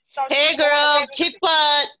 So hey, girl. Kick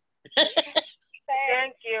butt.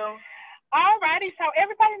 Thank you. Alrighty, so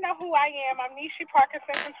everybody know who I am. I'm Nishi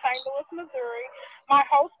Parkinson from St. Louis, Missouri. My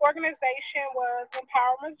host organization was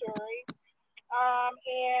Empower Missouri.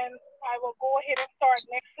 And I will go ahead and start.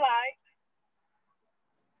 Next slide.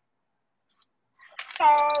 So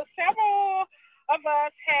several of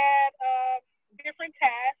us had different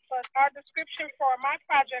tasks, but our description for my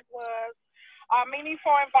project was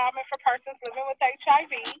meaningful involvement for persons living with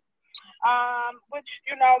HIV, which,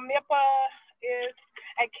 you know, MIPA is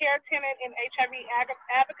a care tenant in HIV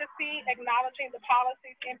advocacy, acknowledging the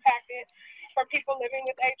policies impacted for people living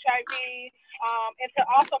with HIV, and to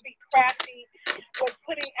also be crafty with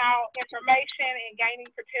putting out information and gaining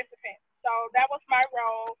participants. So that was my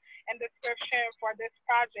role and description for this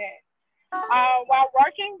project. While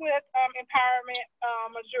working with Empowerment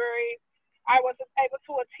Missouri, I was able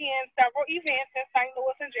to attend several events in St.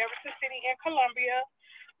 Louis and Jefferson City and Columbia.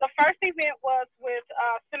 The first event was with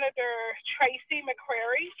Senator Tracy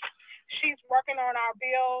McCrary. She's working on our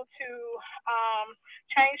bill to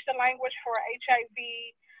change the language for HIV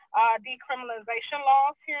decriminalization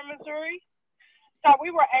laws here in Missouri. So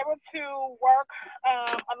we were able to work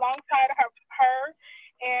alongside her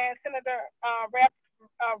and Senator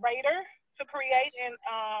Rader to create an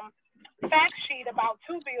fact sheet about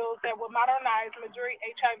two bills that would modernize Missouri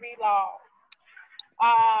HIV laws.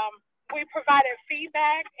 We provided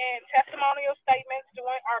feedback and testimonial statements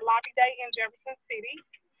during our lobby day in Jefferson City.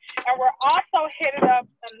 And we're also headed up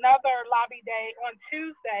another lobby day on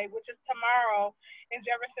Tuesday, which is tomorrow in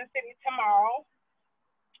Jefferson City tomorrow.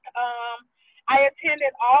 I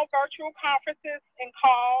attended all virtual conferences and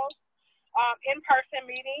calls, in-person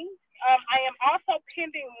meetings. I am also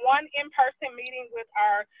pending one in-person meeting with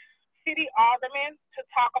our city alderman to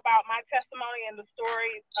talk about my testimony and the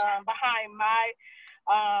story behind my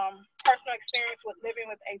personal experience with living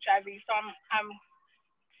with HIV. So I'm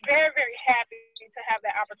very, very happy to have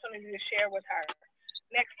that opportunity to share with her.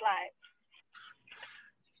 Next slide.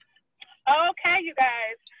 Okay, you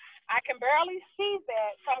guys, I can barely see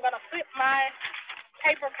that, so I'm gonna flip my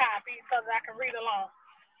paper copy so that I can read along.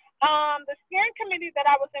 The steering committee that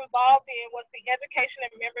I was involved in was the education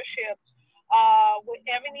and membership with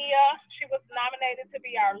Eminia. She was nominated to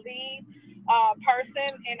be our lead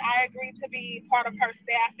person, and I agreed to be part of her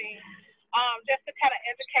staffing, just to kind of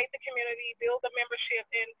educate the community, build the membership,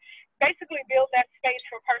 and basically build that space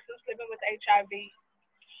for persons living with HIV.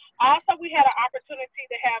 Also, we had an opportunity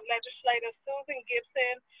to have legislator Susan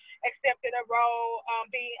Gibson accepted a role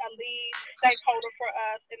being a lead stakeholder for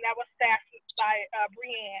us, and that was staffed by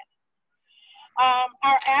Brianne.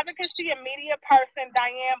 Our advocacy and media person,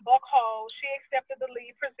 Diane Buckhold, she accepted the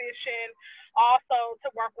lead position also to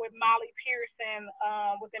work with Molly Pearson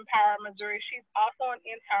with Empower Missouri. She's also an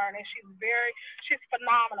intern, and she's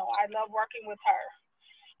phenomenal. I love working with her.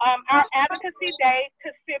 Our advocacy day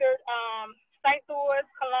considered St. Louis,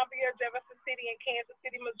 Columbia, Jefferson City, and Kansas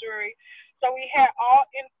City, Missouri. So we had all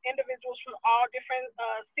individuals from all different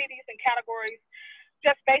cities and categories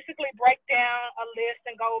just basically break down a list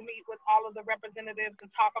and go meet with all of the representatives and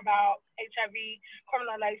talk about HIV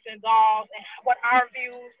criminalization laws and what our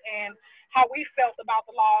views and how we felt about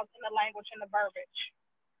the laws and the language and the verbiage.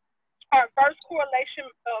 Our first coalition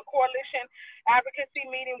advocacy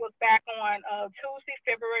meeting was back on Tuesday,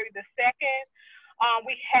 February the 2nd.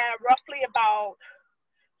 We had roughly about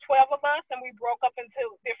 12 of us, and we broke up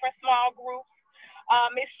into different small groups.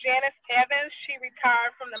 Miss Janice Evans, she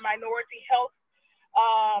retired from the Minority Health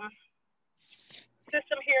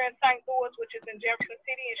system here in St. Louis, which is in Jefferson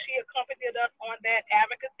City, and she accompanied us on that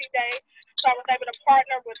advocacy day. So I was able to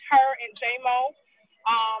partner with her and JMO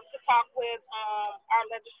to talk with our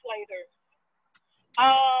legislators.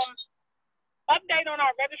 Update on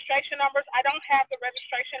our registration numbers. I don't have the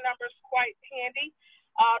registration numbers quite handy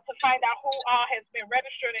to find out who has been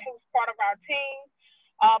registered and who's part of our team.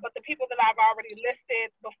 But the people that I've already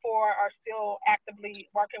listed before are still actively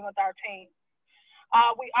working with our team.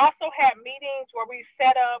 We also had meetings where we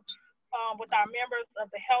set up with our members of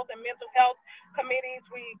the health and mental health committees.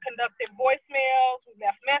 We conducted voicemails, we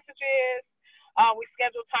left messages, we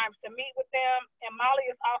scheduled times to meet with them. And Molly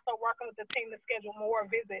is also working with the team to schedule more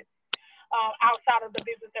visits outside of the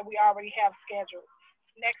visits that we already have scheduled.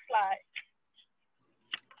 Next slide.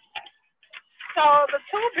 So the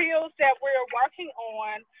two bills that we're working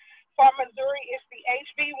on for Missouri is the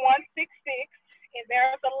HB 166, and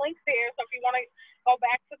there's a link there. So if you want to go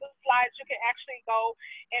back to the slides, you can actually go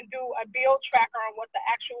and do a bill tracker on what the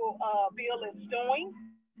actual bill is doing.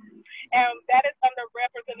 And that is under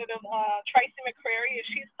Representative Tracy McCrary, and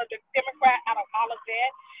she's a Democrat out of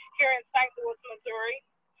Olivet here in St. Louis, Missouri.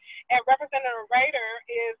 And Representative Rader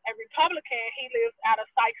is a Republican. He lives out of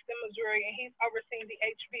Sikeston, Missouri, and he's overseeing the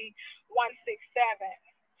HB 167.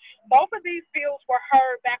 Both of these bills were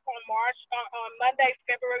heard back on Monday,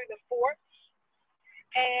 February the 4th.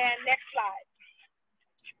 And next slide.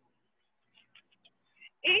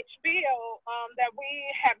 Each bill that we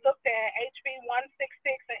have looked at, HB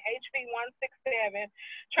 166 and HB 167,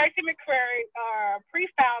 Tracy McCrary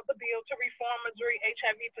pre-filed the bill to reform Missouri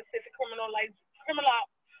HIV Pacific criminal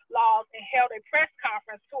laws and held a press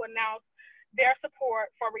conference to announce their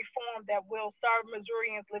support for reform that will serve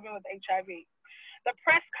Missourians living with HIV. The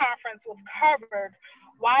press conference was covered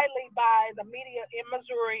widely by the media in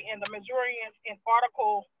Missouri and the Missourians in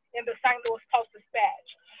article in the St. Louis Post-Dispatch.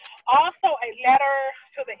 Also, a letter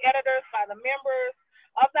to the editors by the members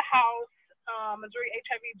of the House, Missouri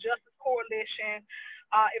HIV Justice Coalition.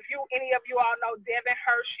 If any of you all know Devin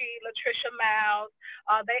Hershey, Latricia Miles,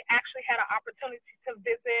 they actually had an opportunity to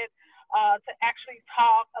visit to actually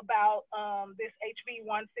talk about this HB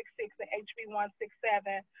 166 and HB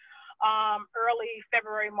 167 early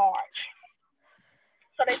February, March.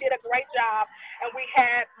 So they did a great job, and we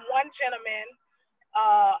had one gentleman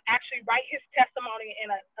actually write his testimony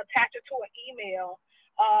and attach it to an email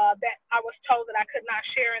that I was told that I could not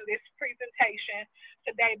share in this presentation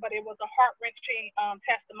today, but it was a heart-wrenching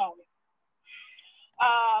testimony.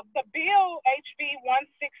 The bill HB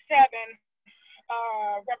 167,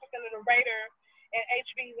 Representative Rader, and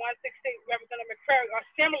HB 166, Representative McCrary, are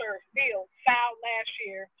similar bills filed last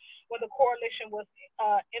year when the coalition was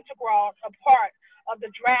integral, a part of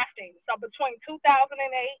the drafting. So between 2008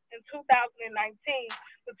 and 2019,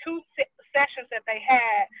 the two sessions that they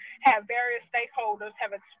had various stakeholders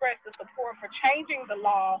have expressed the support for changing the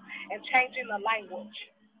law and changing the language.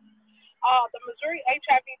 The Missouri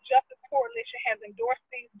HIV Justice Coalition has endorsed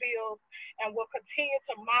these bills and will continue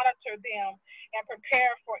to monitor them and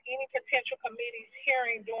prepare for any potential committees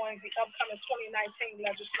hearing during the upcoming 2019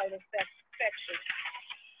 legislative session.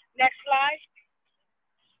 Next slide.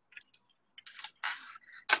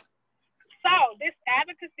 So this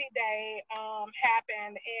Advocacy Day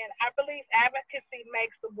happened, and I believe advocacy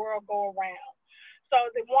makes the world go around. So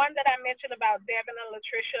the one that I mentioned about Devin and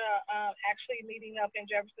Latricia actually meeting up in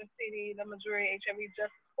Jefferson City, the Missouri HIV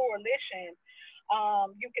Justice Coalition,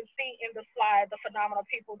 you can see in the slide the phenomenal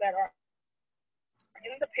people that are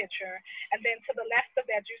in the picture. And then to the left of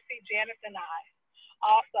that, you see Janice and I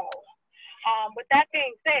also. With that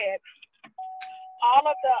being said, all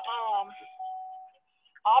of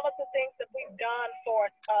the things that we've done for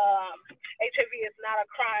HIV is not a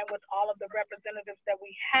crime with all of the representatives that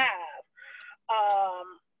we have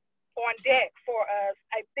on deck for us,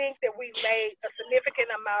 I think that we made a significant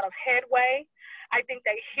amount of headway. I think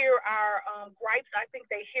they hear our gripes. I think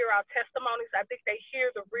they hear our testimonies. I think they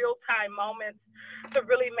hear the real-time moments to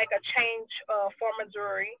really make a change for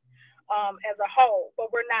Missouri as a whole, but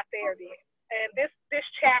we're not there yet. And this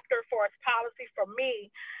chapter for its policy for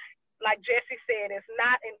me, like Jesse said, is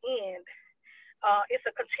not an end. It's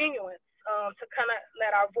a continuance to kind of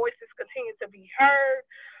let our voices continue to be heard,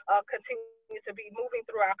 continue to be moving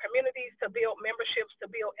through our communities, to build memberships,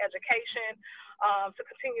 to build education, to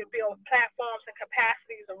continue to build platforms and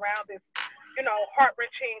capacities around this,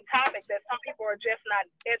 heart-wrenching topic that some people are just not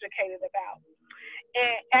educated about.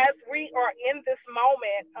 And as we are in this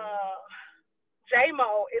moment,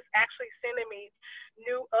 JMO is actually sending me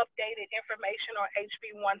new updated information on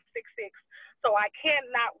HB 166. So I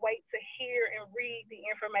cannot wait to hear and read the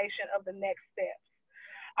information of the next steps.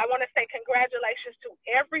 I want to say congratulations to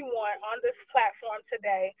everyone on this platform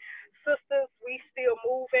today. Sisters, we still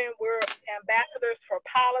moving. We're ambassadors for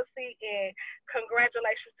policy, and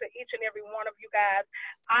congratulations to each and every one of you guys.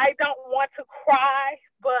 I don't want to cry,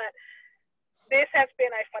 but this has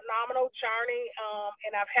been a phenomenal journey,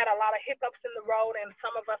 and I've had a lot of hiccups in the road, and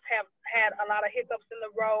some of us have had a lot of hiccups in the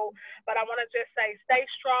road, but I want to just say stay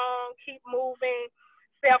strong, keep moving.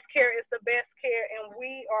 Self-care is the best care, and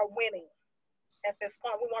we are winning at this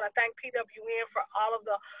point. We want to thank PWN for all of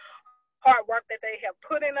the hard work that they have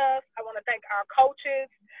put in us. I want to thank our coaches.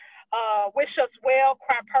 Wish us well.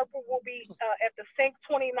 Cry Purple will be at the Sync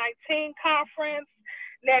 2019 conference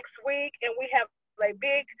next week, and we have a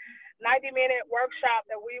big 90-minute workshop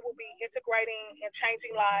that we will be integrating and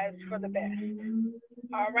changing lives for the best.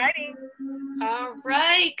 All righty. All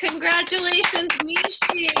right. Congratulations,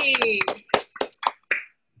 Mishi.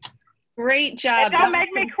 Great job. And don't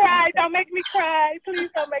make me cry. Don't make me cry. Please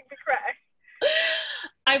don't make me cry.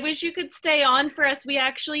 I wish you could stay on for us. We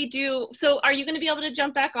actually do. So are you going to be able to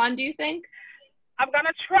jump back on, do you think? I'm going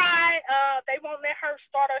to try. They won't let her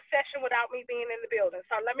start her session without me being in the building.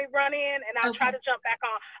 So let me run in and I'll try to jump back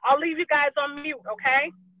on. I'll leave you guys on mute,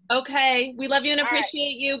 okay? Okay. We love you and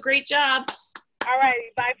appreciate you. Great job. All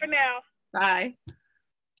righty. Bye for now. Bye.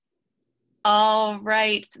 All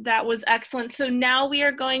right. That was excellent. So now we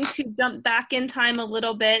are going to jump back in time a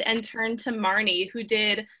little bit and turn to Marnie, who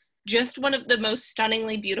did just one of the most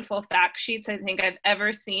stunningly beautiful fact sheets I think I've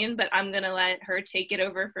ever seen, but I'm going to let her take it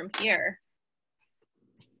over from here.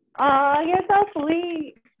 Oh, you're so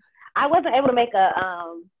sweet. I wasn't able to make a,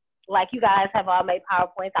 like you guys have all made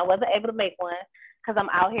PowerPoints. I wasn't able to make one because I'm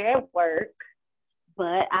out here at work,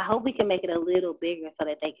 but I hope we can make it a little bigger so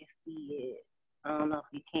that they can see it. I don't know if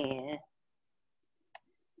you can.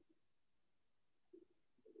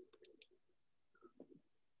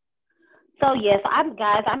 So yes, I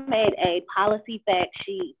made a policy fact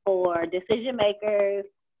sheet for decision makers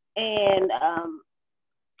and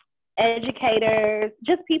educators,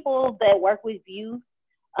 just people that work with youth.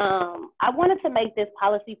 I wanted to make this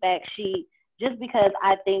policy fact sheet just because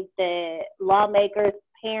I think that lawmakers,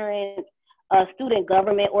 parents, student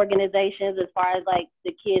government organizations, as far as like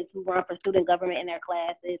the kids who run for student government in their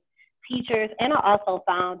classes, teachers, and I also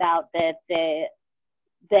found out that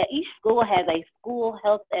each school has a school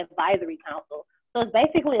health advisory council. So it's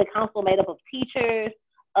basically a council made up of teachers,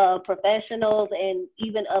 of professionals, and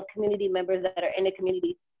even of community members that are in the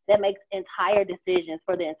community that makes entire decisions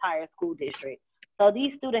for the entire school district. So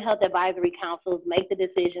these student health advisory councils make the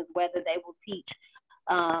decisions whether they will teach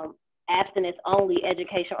abstinence-only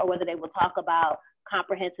education or whether they will talk about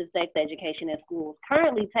comprehensive sex education in schools.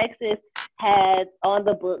 Currently, Texas has on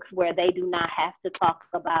the books where they do not have to talk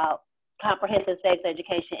about comprehensive sex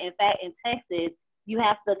education. In fact, in Texas, you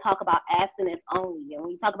have to talk about abstinence only. And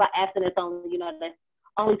when you talk about abstinence only, you know, that's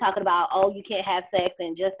only talking about, oh, you can't have sex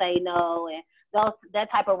and just say no, and that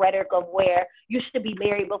type of rhetoric of where you should be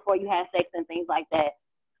married before you have sex and things like that.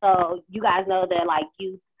 So you guys know that, like,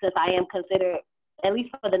 youth, since I am considered, at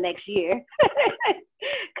least for the next year,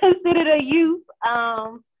 considered a youth,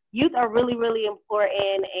 youth are really, really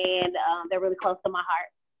important, and they're really close to my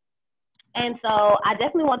heart. And so I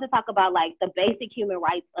definitely want to talk about like the basic human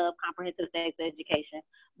rights of comprehensive sex education,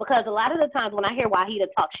 because a lot of the times when I hear Wahida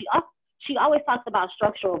talk, she always talks about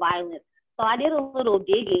structural violence. So I did a little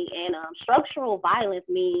digging, and structural violence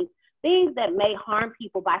means things that may harm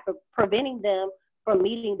people by preventing them from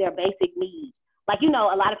meeting their basic needs. Like, you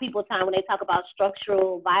know, a lot of people when they talk about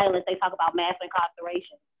structural violence, they talk about mass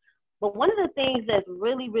incarceration. But one of the things that's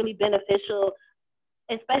really, really beneficial,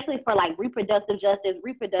 especially for like reproductive justice,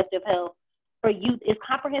 reproductive health for youth, is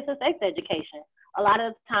comprehensive sex education. A lot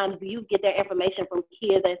of times youth get their information from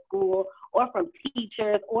kids at school or from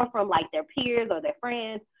teachers or from like their peers or their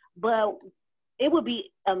friends, but it would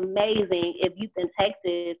be amazing if youth in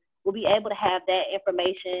Texas will be able to have that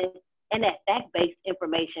information and that fact-based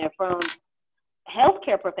information from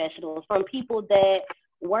healthcare professionals, from people that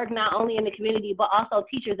work not only in the community, but also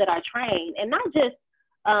teachers that are trained, and not just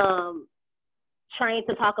trained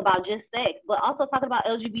to talk about just sex, but also talking about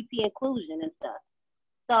LGBT inclusion and stuff.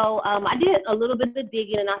 So I did a little bit of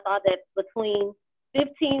digging, and I saw that between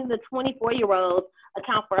 15 to 24-year-olds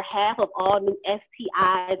account for half of all new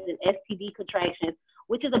STIs and STD contractions,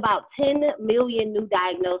 which is about 10 million new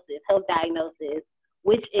health diagnoses,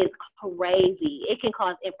 which is crazy. It can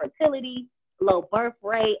cause infertility, low birth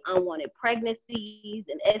rate, unwanted pregnancies,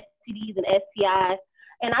 and STDs and STIs.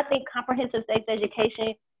 And I think comprehensive sex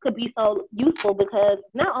education could be so useful because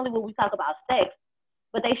not only will we talk about sex,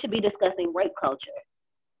 but they should be discussing rape culture,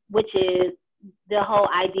 which is the whole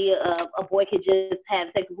idea of a boy could just have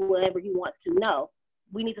sex with whoever he wants to. No,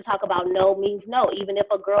 we need to talk about no means no. Even if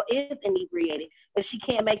a girl is inebriated, if she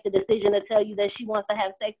can't make the decision to tell you that she wants to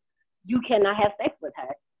have sex, you cannot have sex with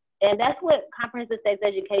her. And that's what comprehensive sex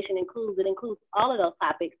education includes. It includes all of those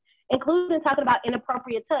topics, including talking about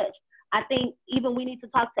inappropriate touch. I think even we need to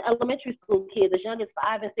talk to elementary school kids as young as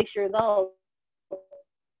 5 and 6 years old.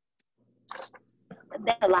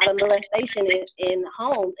 There's a lot of molestation in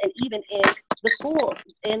homes and even in the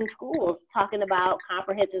schools, talking about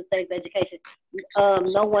comprehensive sex education.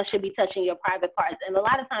 No one should be touching your private parts. And a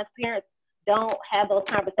lot of times parents don't have those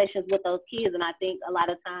conversations with those kids. And I think a lot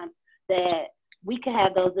of times that we can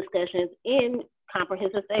have those discussions in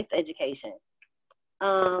comprehensive sex education.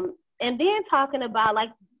 And then talking about like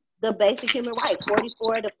the basic human rights,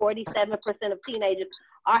 44 to 47% of teenagers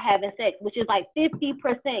are having sex, which is like 50%,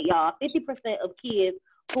 y'all. 50% of kids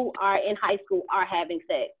who are in high school are having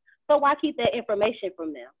sex. So why keep that information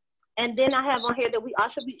from them? And then I have on here that we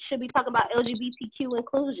also should be talking about LGBTQ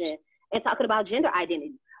inclusion and talking about gender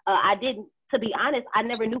identity. I didn't, to be honest, I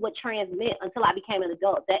never knew what trans meant until I became an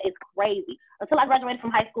adult. That is crazy. Until I graduated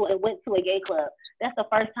from high school and went to a gay club. That's the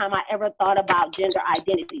first time I ever thought about gender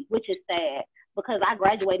identity, which is sad because I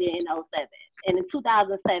graduated in '07. And in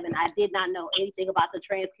 2007, I did not know anything about the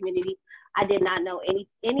trans community. I did not know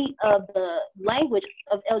any of the language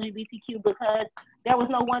of LGBTQ because there was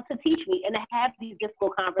no one to teach me and to have these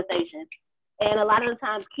difficult conversations. And a lot of the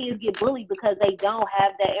times kids get bullied because they don't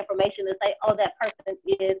have that information to say, oh, that person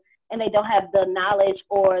is, and they don't have the knowledge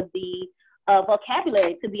or the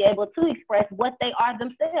vocabulary to be able to express what they are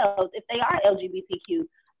themselves. If they are LGBTQ,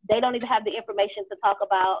 they don't even have the information to talk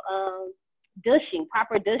about douching,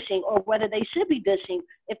 proper douching, or whether they should be douching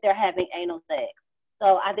if they're having anal sex.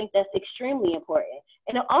 So I think that's extremely important.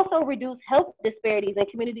 And it also reduces health disparities in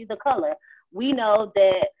communities of color. We know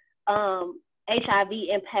that HIV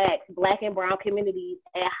impacts Black and brown communities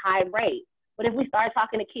at high rates. But if we start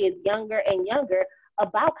talking to kids younger and younger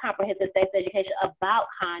about comprehensive sex education, about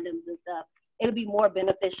condoms and stuff, it'll be more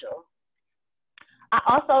beneficial. I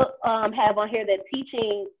also have on here that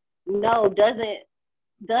teaching no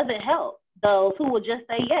doesn't help those who will just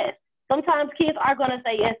say yes. Sometimes kids are going to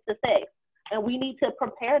say yes to sex, and we need to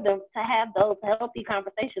prepare them to have those healthy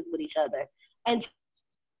conversations with each other. And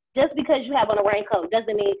just because you have on a raincoat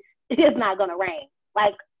doesn't mean it's not going to rain.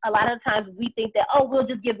 Like a lot of times we think that, oh, we'll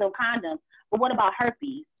just give them condoms. But what about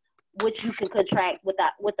herpes, which you can contract with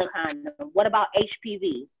a condom? What about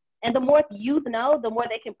HPV? And the more youth know, the more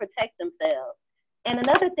they can protect themselves. And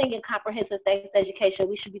another thing in comprehensive sex education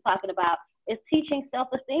we should be talking about is teaching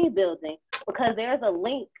self-esteem building, because there's a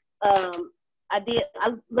link. I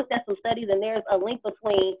looked at some studies, and there's a link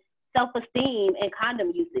between self-esteem and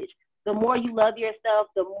condom usage. The more you love yourself,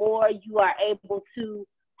 the more you are able to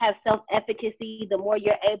have self-efficacy, the more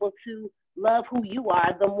you're able to love who you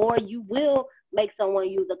are, the more you will make someone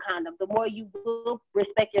use a condom, the more you will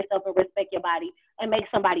respect yourself and respect your body and make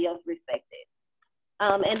somebody else respect it.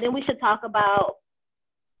 And then we should talk about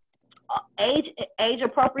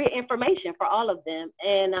age-appropriate information for all of them,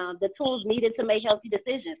 and the tools needed to make healthy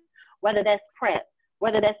decisions, whether that's PrEP,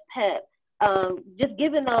 whether that's PEP, just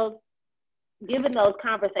giving those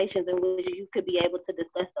conversations in which you could be able to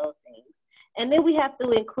discuss those things. And then we have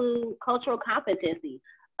to include cultural competency.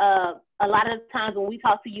 A lot of times when we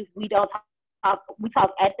talk to youth, we talk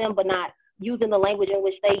at them, but not using the language in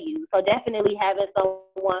which they use. So definitely having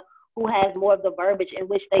someone who has more of the verbiage in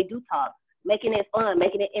which they do talk, making it fun,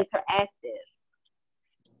 making it interactive.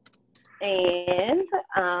 And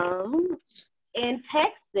in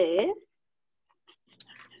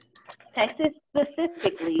Texas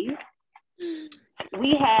specifically,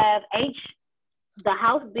 we have the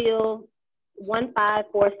House Bill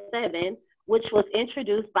 1547, which was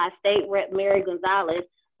introduced by State Rep Mary Gonzalez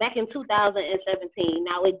back in 2017.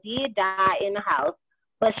 Now, it did die in the House,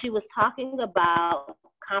 but she was talking about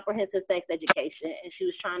comprehensive sex education, and she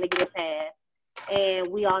was trying to get it passed. And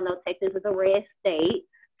we all know Texas is a red state,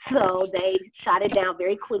 so they shot it down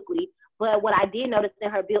very quickly. But what I did notice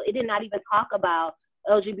in her bill, it did not even talk about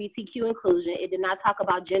LGBTQ inclusion. It did not talk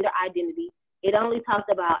about gender identity. It only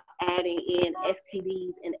talked about adding in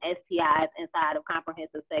STDs and STIs inside of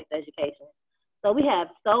comprehensive sex education. So we have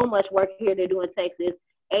so much work here to do in Texas.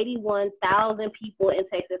 81,000 people in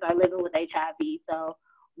Texas are living with HIV. So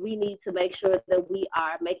we need to make sure that we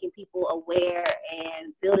are making people aware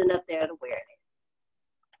and building up their awareness.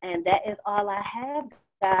 And that is all I have,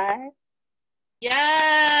 guys.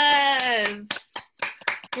 Yes.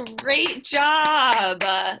 Great job.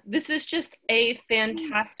 This is just a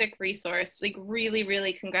fantastic resource. Like really,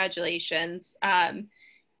 really congratulations.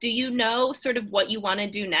 Do you know sort of what you want to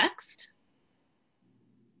do next?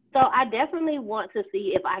 So I definitely want to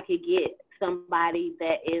see if I could get somebody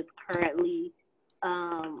that is currently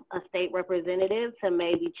a state representative to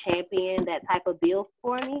maybe champion that type of bill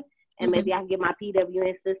for me. And maybe I can get my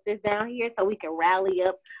PWN sisters down here so we can rally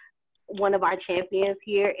up one of our champions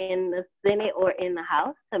here in the Senate or in the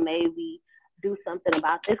House to maybe do something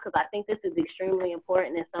about this, because I think this is extremely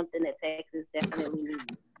important and something that Texas definitely needs.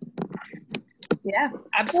 Yeah,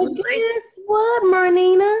 absolutely. Well, guess what,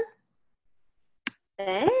 Marnina?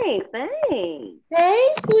 Thanks.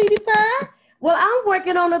 Hey, sweetie pie. Well, I'm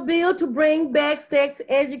working on a bill to bring back sex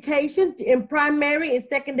education in primary and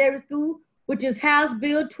secondary school, which is House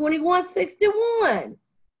Bill 2161.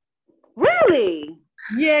 Really?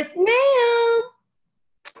 Yes, ma'am.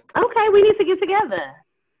 Okay, we need to get together.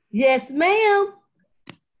 Yes, ma'am.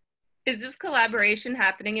 Is this collaboration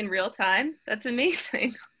happening in real time? That's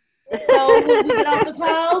amazing. So when we get off the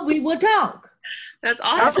call, we will talk. That's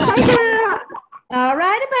awesome. All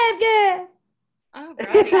righty, babe girl. All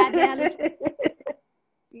right. Bye, Dallas.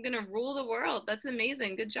 I'm gonna rule the world. That's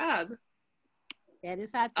amazing. Good job. That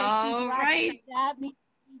is how Texas All rocks. right. Good job, Nikki.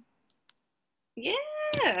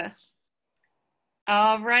 Yeah.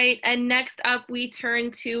 All right. And next up, we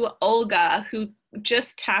turn to Olga, who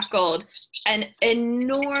just tackled an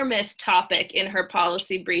enormous topic in her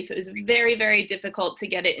policy brief. It was very, very difficult to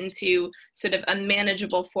get it into sort of a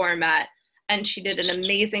manageable format, and she did an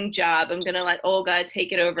amazing job. I'm going to let Olga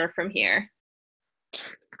take it over from here.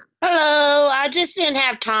 Hello. I just didn't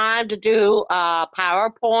have time to do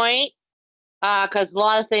PowerPoint because a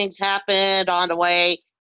lot of things happened on the way.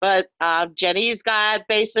 But Jenny's got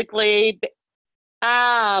basically,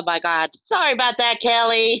 oh my God. Sorry about that,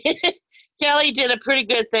 Kelly. Kelly did a pretty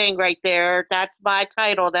good thing right there. That's my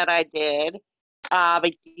title that I did. I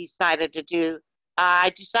decided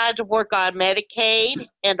to work on Medicaid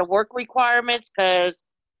and the work requirements because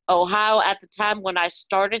Ohio at the time when I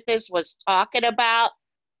started this was talking about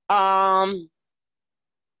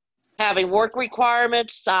having work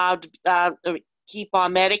requirements to keep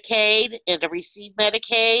on Medicaid and to receive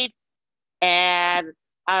Medicaid. And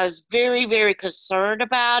I was very, very concerned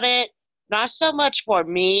about it. Not so much for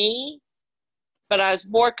me, but I was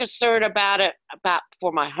more concerned about it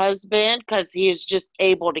for my husband because he is just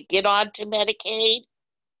able to get onto Medicaid.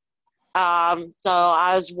 So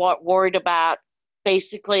I was worried about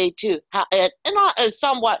basically too how it and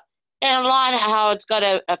somewhat and a lot of how it's going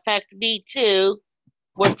to affect me too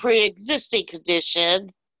with pre-existing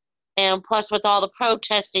conditions, and plus with all the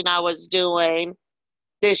protesting I was doing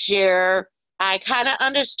this year. I kind of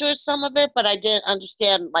understood some of it, but I didn't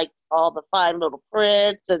understand like all the fine little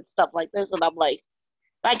prints and stuff like this. And I'm like,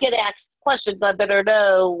 if I get asked questions, I better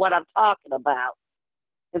know what I'm talking about.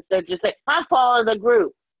 Instead of just say, I'm following the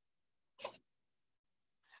group.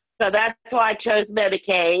 So that's why I chose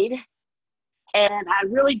Medicaid. And I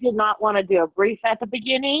really did not want to do a brief at the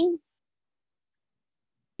beginning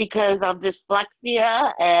because of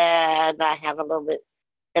dyslexia, and I have a little bit,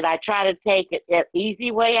 and I try to take an easy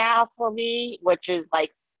way out for me, which is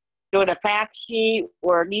like doing a fact sheet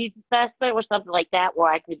or a needs assessment or something like that,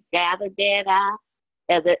 where I could gather data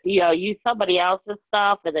and then, use somebody else's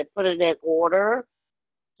stuff and then put it in order.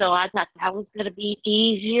 So I thought that was going to be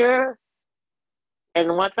easier.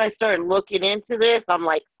 And once I started looking into this, I'm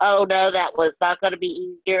like, oh no, that was not going to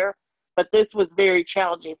be easier. But this was very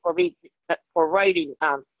challenging for me for writing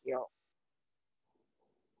skills.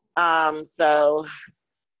 So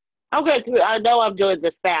I'm going through. I know I'm doing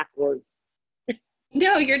this backwards.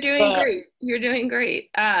 No, you're doing great. You're doing great.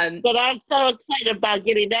 But I'm so excited about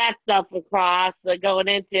getting that stuff across, going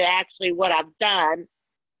into actually what I've done.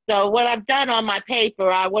 So what I've done on my paper,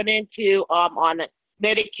 I went into on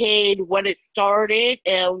Medicaid, when it started,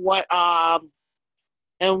 and what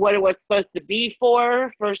it was supposed to be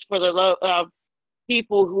for. First, for the low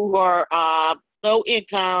people who are low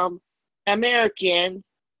income Americans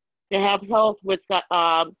to have help with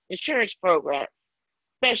insurance programs,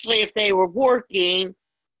 especially if they were working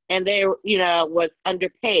and they was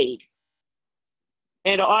underpaid,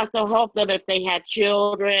 and to also help them if they had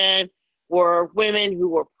children or women who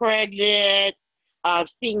were pregnant,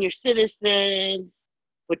 senior citizens,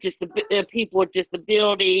 with people with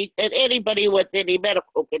disabilities, and anybody with any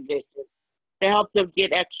medical conditions, to help them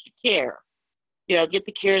get extra care, get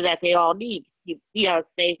the care that they all need to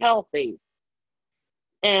stay healthy.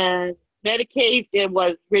 And Medicaid,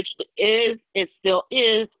 it still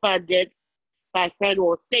is funded by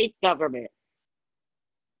federal and state government.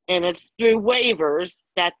 And it's through waivers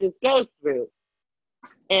that this goes through.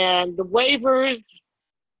 And the waivers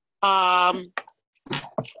are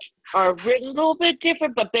written a little bit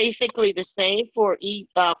different, but basically the same for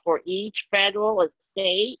each federal and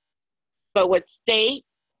state. But with state,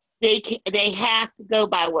 they have to go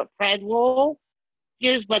by what federal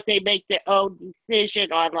is, but they make their own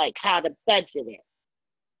decision on like how to budget it.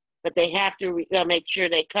 But they have to make sure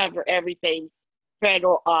they cover everything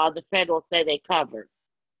the federal say they cover,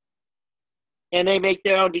 and they make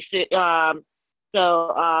their own decision.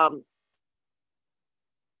 So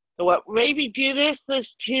what made me do this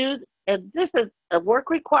too, and this is work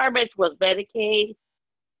requirements with Medicaid.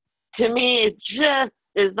 To me, it just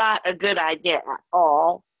is not a good idea at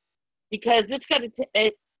all, because it's going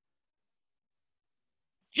to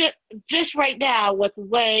just right now with the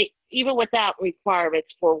way, even without requirements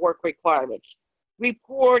for work requirements,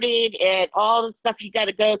 reporting and all the stuff you got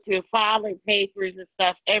to go through, filing papers and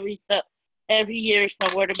stuff every year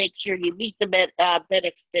somewhere to make sure you meet the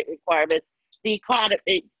benefit requirements, the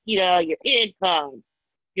economy, your income,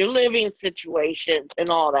 your living situations, and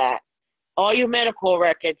all that. All your medical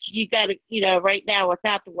records, you got to, right now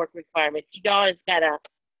without the work requirements, you always got to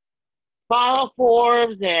file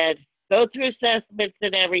forms and go through assessments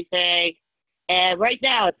and everything. And right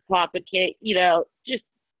now it's complicated, just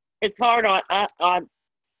it's hard on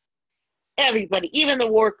everybody, even the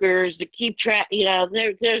workers, to keep track.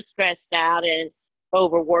 They're stressed out and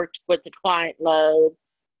overworked with the client load,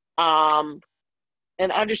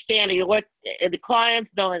 and understanding what and the clients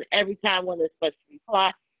knowing every time when they're supposed to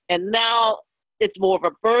reply. And now it's more of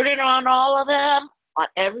a burden on all of them, on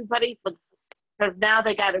everybody, because now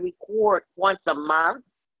they got to record once a month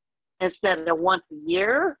instead of once a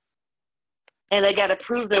year, and they got to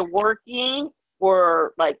prove they're working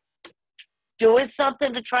or like doing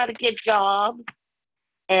something to try to get jobs,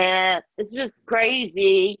 and it's just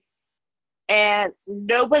crazy. And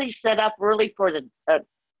nobody's set up really for the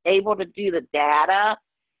able to do the data,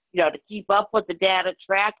 to keep up with the data,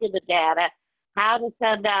 tracking the data, how to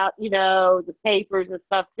send out, the papers and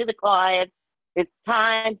stuff to the clients. It's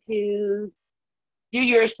time to do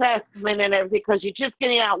your assessment and everything, because you're just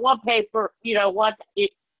getting out one paper,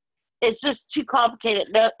 it's just too complicated.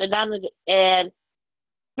 And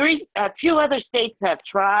two other states have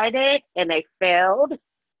tried it and they failed.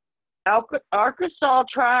 Arkansas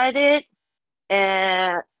tried it,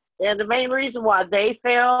 and the main reason why they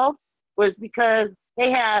failed was because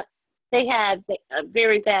they had a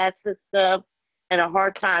very bad system and a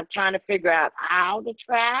hard time trying to figure out how to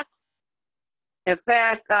track. In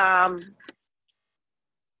fact, 5%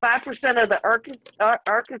 of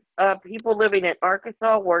the people living in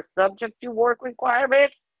Arkansas were subject to work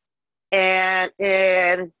requirements, and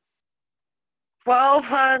in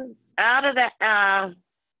 1,200 out of that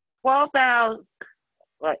 12,000,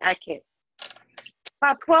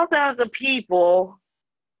 about 12,000 people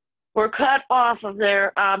were cut off of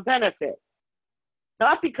their benefits.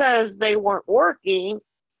 Not because they weren't working,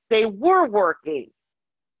 they were working.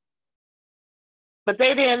 But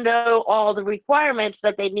they didn't know all the requirements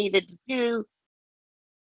that they needed to do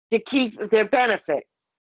to keep their benefits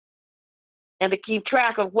and to keep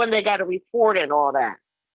track of when they got to report and all that.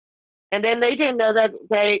 And then they didn't know that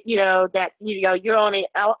you're only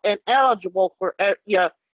eligible for,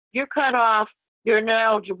 you're cut off, you're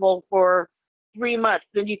ineligible for 3 months,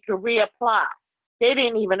 then you can reapply. They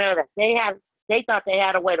didn't even know that. They thought they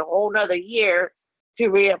had to wait a whole nother year to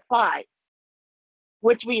reapply,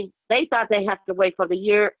 which means they thought they had to wait for a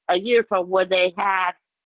year from when they had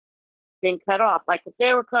been cut off. Like if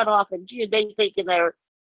they were cut off in June, they thinking they're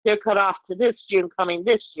cut off to this June coming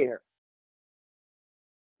this year.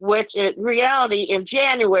 Which in reality, in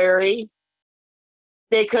January,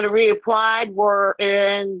 they could have reapplied, were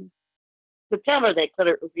in September they could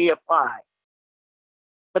have reapplied.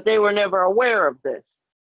 But they were never aware of this.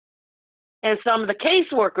 And some of the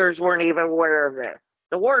caseworkers weren't even aware of this,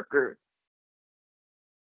 the workers.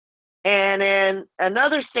 And in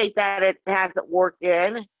another state that it hasn't worked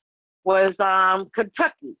in was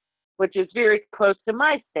Kentucky, which is very close to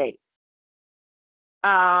my state.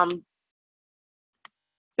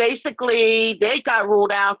 Basically, they got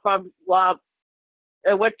ruled out from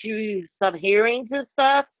some hearings and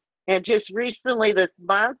stuff, and just recently this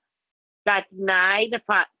month got denied the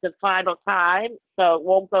final time, so it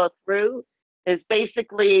won't go through. It's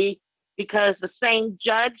basically because the same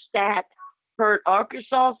judge that heard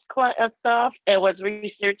Arkansas's stuff and was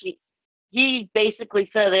researching, he basically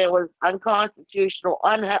said it was unconstitutional,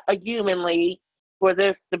 unhumanly for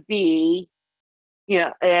this to be.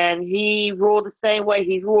 And he ruled the same way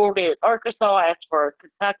he ruled in Arkansas as for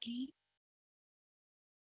Kentucky.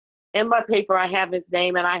 In my paper, I have his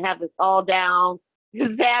name, and I have this all down,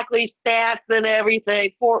 exactly stats and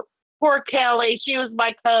everything. Poor Kelly, she was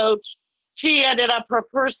my coach. She ended up her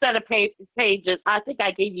first set of pages. I think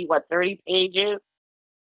I gave you 30 pages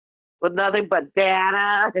with nothing but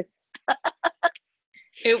data.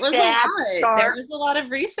 It was a lot. There was a lot of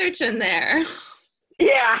research in there.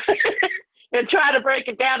 Yeah. And try to break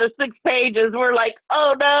it down to 6 pages. We're like,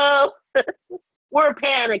 oh no, we're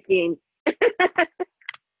panicking.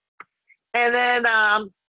 And then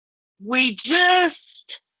we just,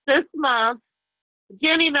 this month,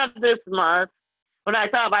 beginning of this month, when I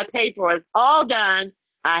thought my paper was all done,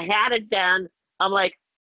 I had it done, I'm like,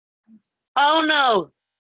 oh no,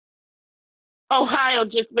 Ohio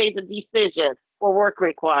just made the decision for work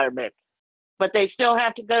requirements. But they still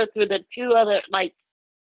have to go through the two other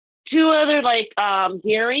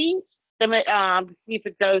hearings to see if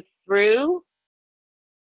it goes through.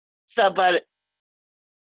 So, but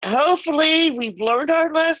hopefully we've learned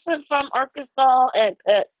our lesson from Arkansas and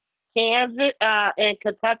Kansas and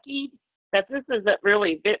Kentucky that this is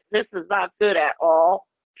not good at all.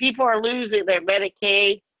 People are losing their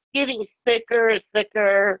Medicaid, getting sicker and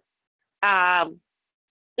sicker. The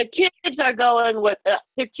kids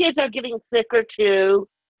are getting sicker too.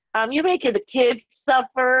 You're making the kids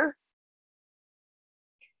suffer.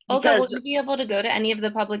 Olga, will you be able to go to any of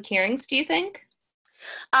the public hearings, do you think?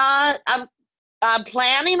 I'm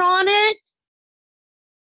planning on it.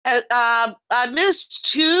 I missed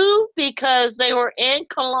 2 because they were in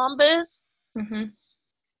Columbus. Mm-hmm.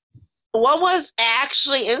 One was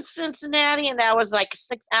actually in Cincinnati, and that was like a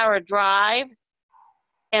 6-hour drive.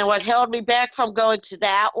 And what held me back from going to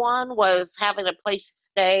that one was having a place to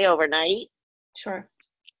stay overnight. Sure.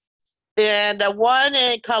 And the one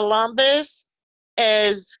in Columbus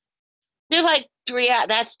they're like 3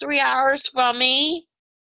 hours from me.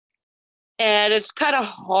 And it's kind of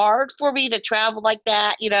hard for me to travel like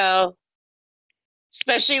that,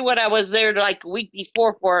 especially when I was there like a week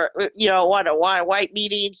before for, one of white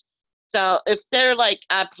meetings. So if they're like,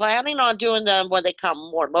 I'm planning on doing them when they come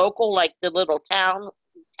more local, like the little town,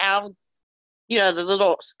 the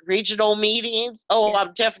little regional meetings. Oh, yeah.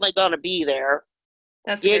 I'm definitely going to be there.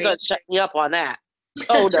 That's You're great. going to check me up on that.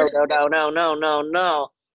 Oh, no.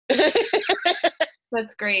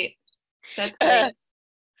 That's great. That's great.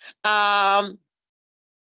 And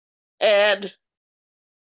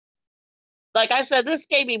like I said, this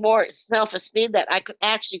gave me more self-esteem that I could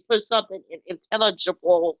actually put something in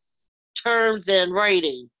intelligible terms in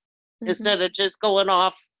writing instead of just going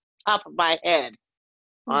off top of my head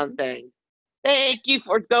on things. Thank you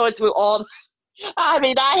for going through all.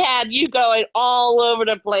 I had you going all over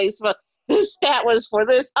the place, but this stat was for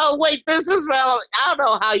this. Oh, wait, this is relevant. I don't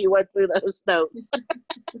know how you went through those notes.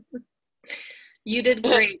 You did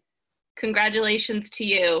great. Congratulations to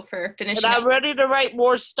you for finishing. And I'm ready to write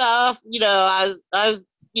more stuff. I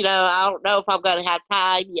don't know if I'm going to have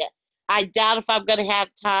time yet. I doubt if I'm going to have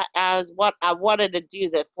time. I wanted to do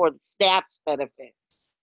that for the staff's benefits.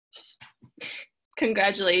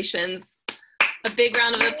 Congratulations. A big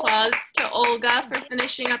round of applause to Olga for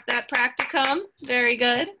finishing up that practicum. Very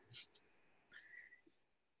good.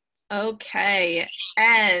 Okay,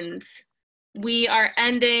 and we are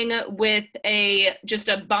ending with just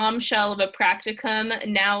a bombshell of a practicum.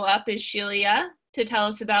 Now up is Shelia to tell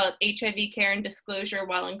us about HIV care and disclosure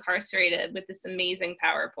while incarcerated with this amazing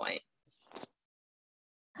PowerPoint.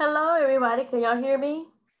 Hello, everybody. Can y'all hear me?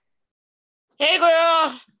 Hey,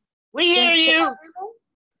 girl. We hear you.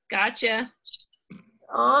 Gotcha.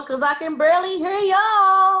 Oh, because I can barely hear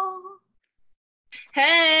y'all.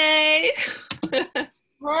 Hey. Hey.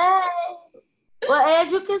 Well,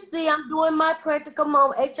 as you can see, I'm doing my practicum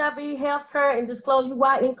on HIV, healthcare, and disclosure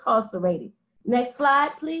while incarcerated. Next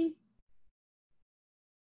slide, please.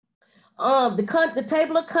 The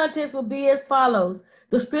table of contents will be as follows.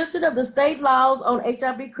 Description of the state laws on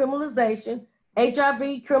HIV criminalization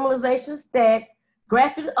stats,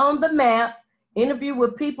 graphics on the maps, interview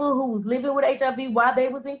with people who was living with HIV while they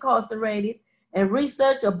was incarcerated, and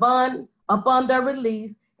research upon their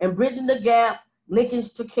release, and bridging the gap,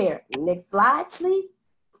 linkage to care. Next slide, please.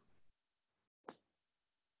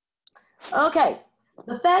 Okay,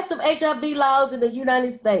 the facts of HIV laws in the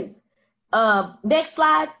United States. Next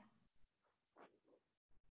slide.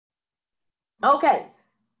 Okay,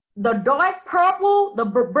 the dark purple, the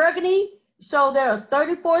burgundy, show there are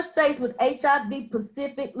 34 states with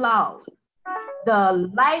HIV-specific laws.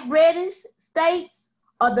 The light reddish states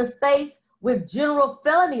are the states with general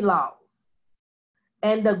felony laws.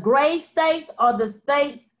 And the gray states are the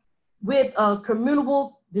states with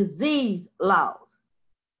communicable disease laws.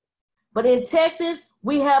 But in Texas,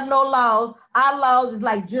 we have no laws. Our laws is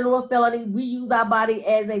like general felony. We use our body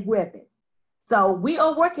as a weapon. So we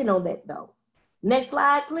are working on that though. Next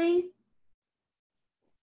slide, please.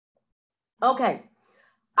 Okay.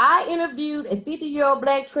 I interviewed a 50-year-old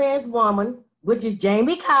Black trans woman, which is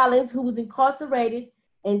Jamie Collins, who was incarcerated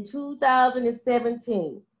in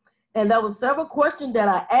 2017. And there were several questions that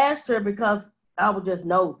I asked her because I was just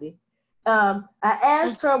nosy. I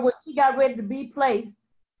asked her when she got ready to be placed,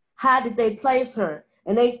 how did they place her?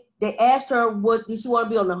 And they asked her, what did she want to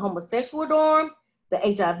be on the homosexual dorm, the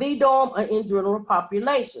HIV dorm, or in general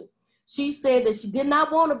population? She said that she did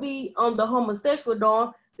not want to be on the homosexual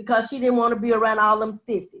dorm because she didn't want to be around all them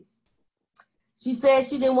sissies. She said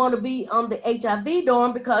she didn't want to be on the HIV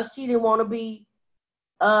dorm because she didn't want to be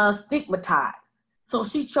stigmatized. So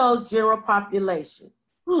she chose general population.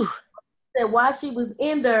 That while she was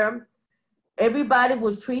in there, everybody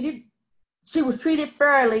was treated, she was treated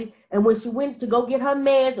fairly. And when she went to go get her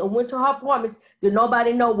meds or went to her appointment, did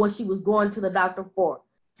nobody know what she was going to the doctor for.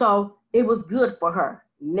 So it was good for her.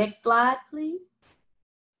 Next slide, please.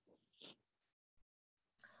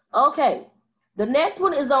 Okay, the next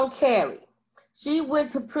one is on Carrie. She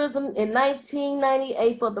went to prison in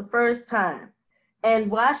 1998 for the first time.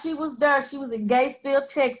 And while she was there, she was in Gatesville,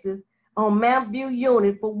 Texas, on Mount View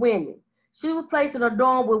unit for women. She was placed in a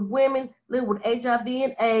dorm with women living with HIV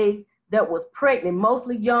and AIDS that was pregnant,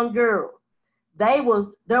 mostly young girls. There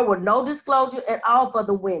was no disclosure at all for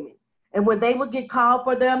the women. And when they would get called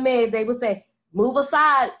for their meds, they would say, move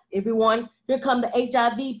aside, everyone, here come the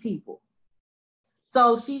HIV people.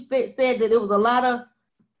 So she said that it was a lot of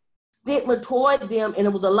stigma toward them, and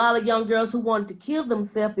it was a lot of young girls who wanted to kill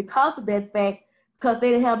themselves because of that fact, because they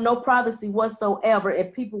didn't have no privacy whatsoever,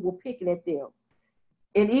 and people were picking at them.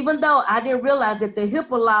 And even though I didn't realize that the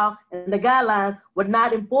HIPAA law and the guidelines were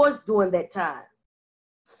not enforced during that time.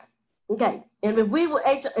 Okay, and if we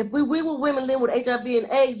were women living with HIV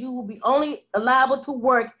and AIDS, you will be only liable to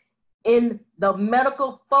work in the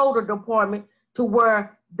medical folder department, to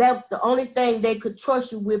where that's the only thing they could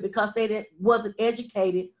trust you with, because they wasn't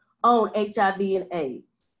educated on HIV and AIDS.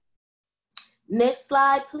 Next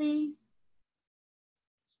slide, please.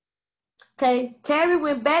 Okay, Carrie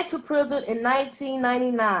went back to prison in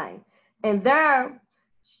 1999, and there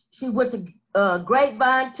she went to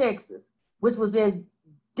Grapevine, Texas, which was in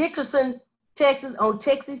Dickerson, Texas, on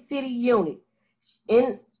Texas City unit.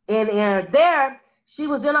 And there she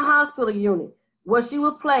was in a hospital unit where she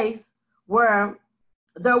was placed, where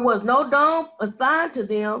there was no dorm assigned to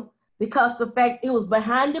them, because the fact it was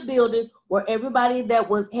behind the building where everybody that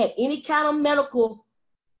had any kind of medical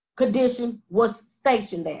condition was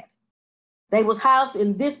stationed at. They was housed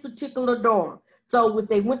in this particular dorm. So if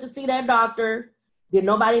they went to see their doctor, did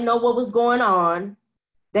nobody know what was going on?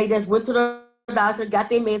 They just went to the doctor, got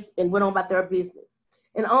their meds, and went on about their business.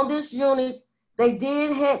 And on this unit, they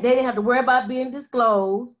didn't have to worry about being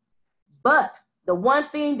disclosed. But the one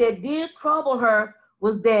thing that did trouble her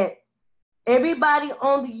was that everybody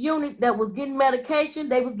on the unit that was getting medication,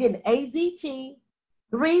 they was getting AZT,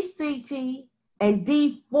 3CT, and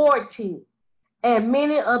D14. And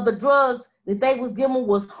many of the drugs that they was given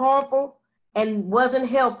was harmful and wasn't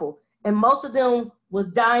helpful. And most of them was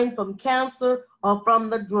dying from cancer or from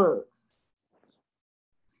the drugs.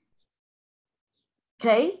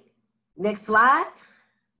 Okay, next slide.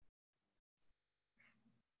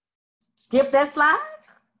 Skip that slide.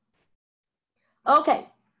 Okay,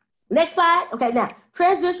 next slide. Okay, now,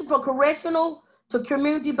 transition from correctional to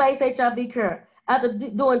community-based HIV care. After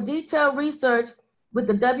doing detailed research with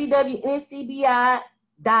the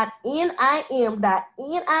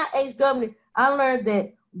www.ncbi.nim.nih government, I learned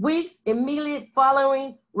that weeks immediately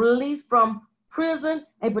following release from prison,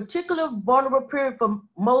 a particular vulnerable period for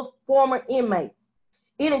most former inmates.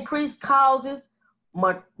 It increased causes,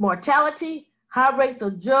 mortality, high rates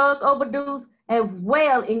of drug overdose, as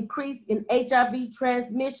well increase in HIV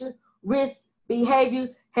transmission risk behavior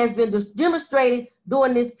has been demonstrated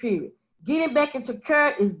during this period. Getting back into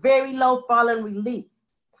care is very low following release,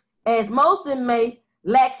 as most inmates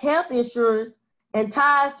lack health insurance and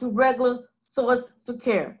ties to regular source to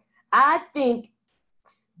care. I think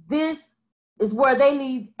this is where they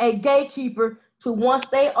need a gatekeeper to, once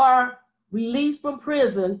they are released from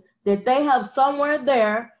prison, that they have somewhere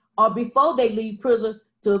there, or before they leave prison,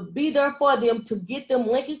 to be there for them, to get them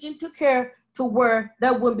linkage into care, to where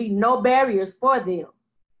there will be no barriers for them,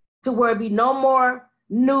 to where there be no more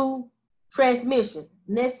new transmission.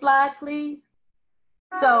 Next slide, please.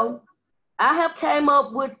 So I have came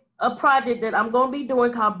up with a project that I'm going to be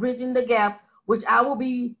doing called Bridging the Gap, which I will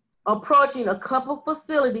be approaching a couple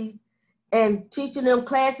facilities and teaching them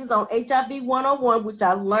classes on HIV 101, which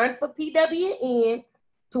I learned for PWN,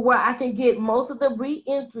 to where I can get most of the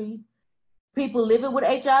re-entries, people living with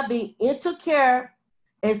HIV, into care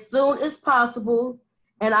as soon as possible.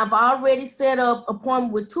 And I've already set up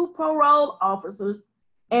appointment with 2 parole officers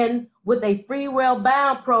and with a free rail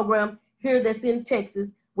bound program here that's in Texas,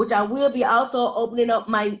 which I will be also opening up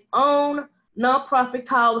my own nonprofit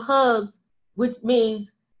called Hugs, which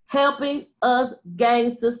means helping us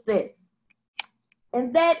gain success.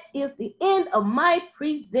 And that is the end of my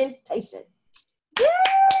presentation.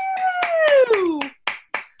 Woo!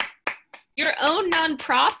 Your own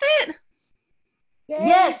nonprofit?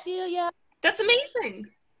 Yes. That's amazing.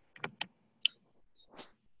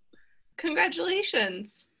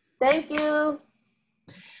 Congratulations. Thank you.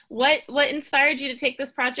 What inspired you to take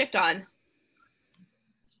this project on?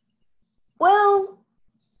 Well,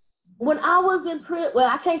 when I was in prison, well,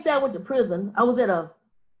 I can't say I went to prison. I was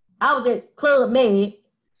at Club Med,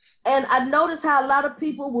 and I noticed how a lot of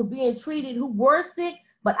people were being treated who were sick,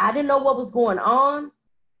 but I didn't know what was going on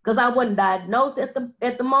because I wasn't diagnosed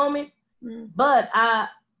at the moment. But I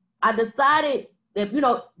decided that, you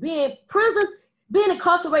know, being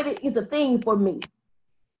incarcerated is a thing for me,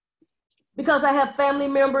 because I have family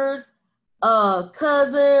members,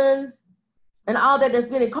 cousins, and all that's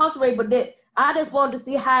been incarcerated, but that I just wanted to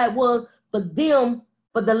see how it was for them,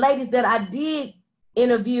 for the ladies that I did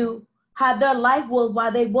interview, how their life was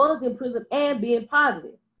while they was in prison and being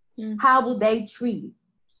positive. How were they treated?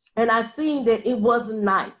 And I seen that it wasn't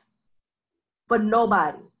nice for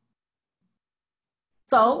nobody.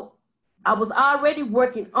 So I was already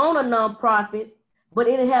working on a nonprofit, but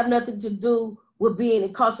it didn't have nothing to do with being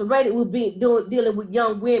incarcerated, with dealing with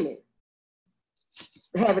young women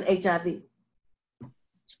having HIV.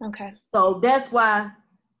 Okay. So that's why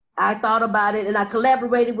I thought about it, and I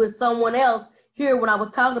collaborated with someone else here when I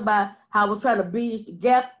was talking about how I was trying to bridge the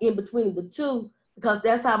gap in between the two, because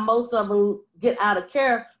that's how most of them get out of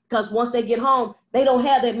care, because once they get home, they don't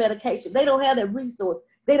have that medication. They don't have that resource.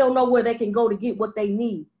 They don't know where they can go to get what they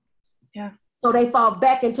need. Yeah. So they fall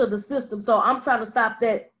back into the system. So I'm trying to stop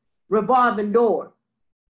that revolving door.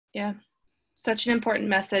 Yeah. Such an important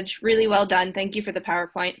message. Really well done. Thank you for the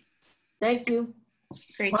PowerPoint. Thank you.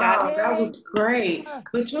 Great Wow, job. that was great.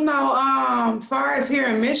 But you know, far as here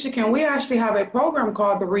in Michigan, we actually have a program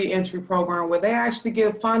called the Reentry Program, where they actually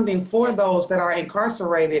give funding for those that are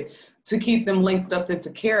incarcerated to keep them linked up into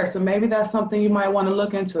care. So maybe that's something you might want to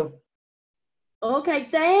look into. Okay,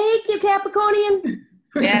 thank you, Capricornian.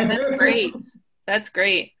 Yeah, that's great. That's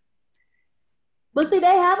great. But see,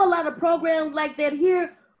 they have a lot of programs like that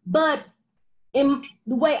here, but in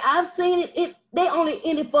the way I've seen it, they only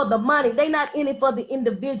in it for the money. They not in it for the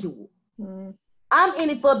individual. I'm in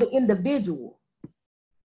it for the individual,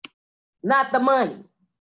 not the money.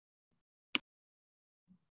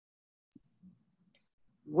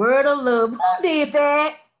 Word of love. Who did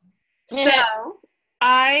that? So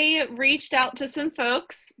I reached out to some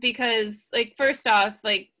folks because, like, first off,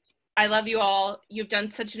 like, I love you all. You've done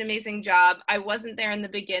such an amazing job. I wasn't there in the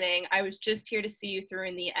beginning. I was just here to see you through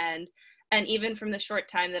in the end. And even from the short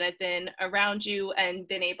time that I've been around you and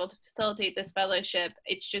been able to facilitate this fellowship,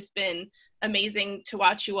 it's just been amazing to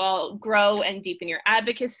watch you all grow and deepen your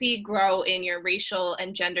advocacy, grow in your racial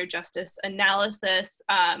and gender justice analysis.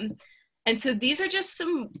 And so these are just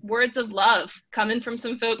some words of love coming from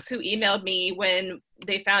some folks who emailed me when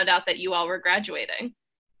they found out that you all were graduating.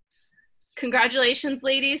 Congratulations,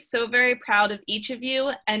 ladies. So very proud of each of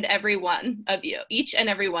you and every one of you, each and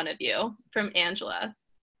every one of you, from Angela.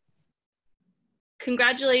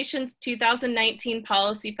 Congratulations, 2019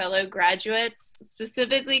 Policy Fellow graduates,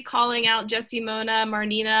 specifically calling out Jessie, Mona,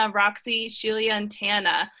 Marnina, Roxy, Shelia, and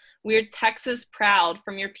Tana. We're Texas proud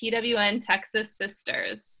from your PWN Texas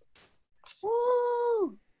sisters.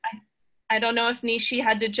 Woo! I don't know if Nishi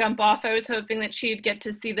had to jump off. I was hoping that she'd get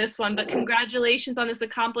to see this one, but congratulations on this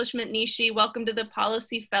accomplishment, Nishi. Welcome to the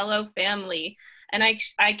Policy Fellow family. And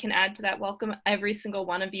I can add to that, welcome every single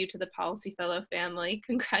one of you to the Policy Fellow family.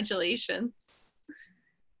 Congratulations.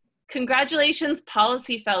 Congratulations,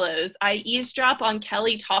 Policy Fellows. I eavesdrop on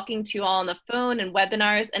Kelly talking to you all on the phone and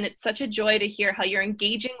webinars, and it's such a joy to hear how you're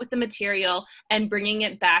engaging with the material and bringing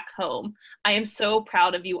it back home. I am so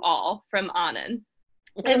proud of you all, from Anand.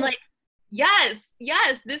 And like, yes,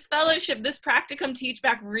 this fellowship, this practicum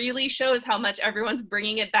Teachback really shows how much everyone's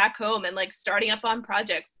bringing it back home and like starting up on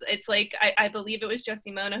projects. It's like, I believe it was Jessie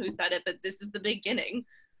Mona who said it, but this is the beginning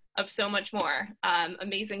of so much more.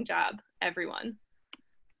 Amazing job, everyone.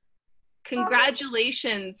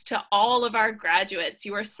 Congratulations to all of our graduates.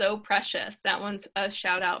 You are so precious. That one's a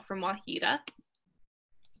shout out from Wahida.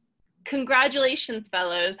 Congratulations,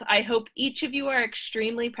 fellows. I hope each of you are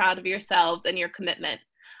extremely proud of yourselves and your commitment.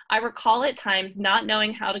 I recall at times not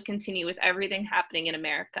knowing how to continue with everything happening in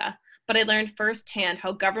America, but I learned firsthand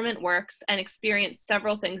how government works and experienced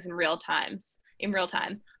several things in real time.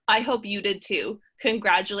 I hope you did too.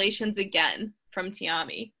 Congratulations again, from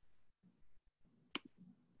Tiami.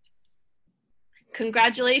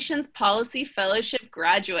 Congratulations, Policy Fellowship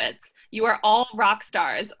graduates. You are all rock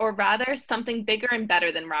stars, or rather something bigger and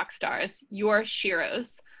better than rock stars. You're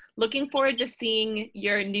Shiros. Looking forward to seeing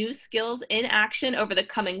your new skills in action over the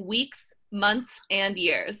coming weeks, months, and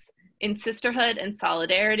years. In sisterhood and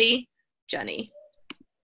solidarity, Jenny.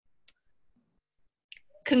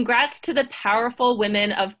 Congrats to the powerful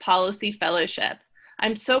women of Policy Fellowship.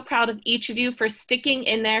 I'm so proud of each of you for sticking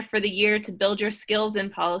in there for the year to build your skills in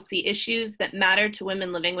policy issues that matter to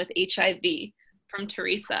women living with HIV, from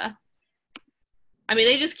Teresa. I mean,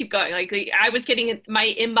 they just keep going. Like, I was getting,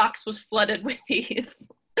 my inbox was flooded with these.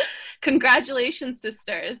 Congratulations,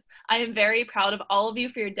 sisters. I am very proud of all of you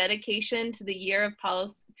for your dedication to the year of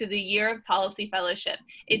Policy Fellowship.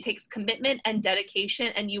 It takes commitment and dedication,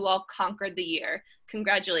 and you all conquered the year.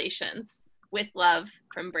 Congratulations. With love,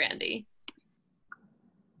 from Brandy.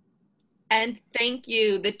 And thank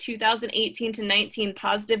you, the 2018 to 19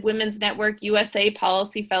 Positive Women's Network USA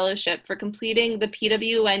Policy Fellowship, for completing the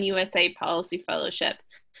PWN USA Policy Fellowship.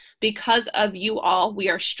 Because of you all, we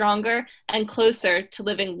are stronger and closer to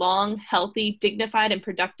living long, healthy, dignified, and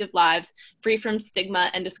productive lives free from stigma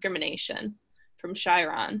and discrimination. From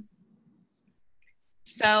Chiron.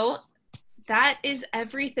 So that is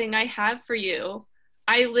everything I have for you.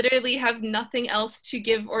 I literally have nothing else to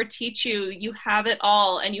give or teach you. You have it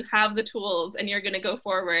all, and you have the tools, and you're going to go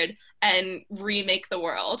forward and remake the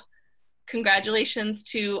world. Congratulations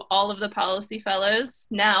to all of the Policy Fellows,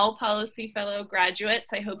 now Policy Fellow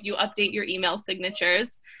graduates. I hope you update your email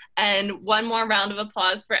signatures. And one more round of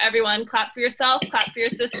applause for everyone. Clap for yourself, clap for your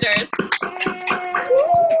sisters.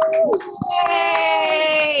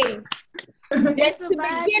 Yay! That's the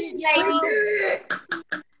beginning,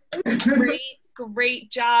 ladies. Great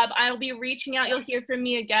job. I'll be reaching out. You'll hear from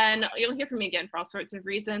me again. You'll hear from me again for all sorts of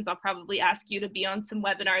reasons. I'll probably ask you to be on some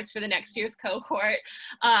webinars for the next year's cohort.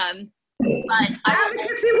 But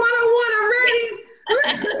Advocacy 101 already.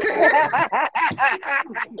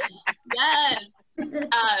 Yes.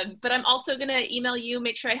 But I'm also going to email you,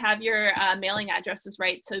 make sure I have your mailing addresses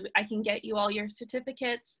right, so I can get you all your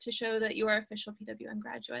certificates to show that you are official PWN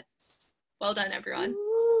graduates. Well done, everyone.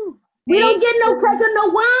 We don't get no cake or no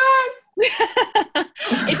wine.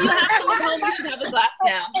 If you have some at home, you should have a glass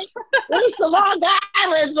now. It's the Long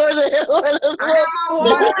Island or the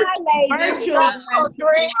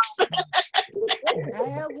I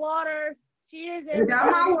have water. Cheers. I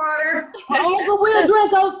got my water. Uncle, we'll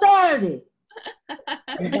drink on Saturday.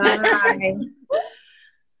 Bye.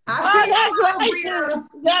 That's right.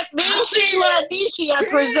 Nishi are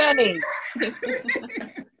presenting.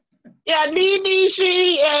 Yeah,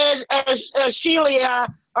 Nishi and Sheila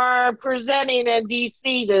are presenting in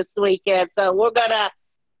DC this weekend, so we're gonna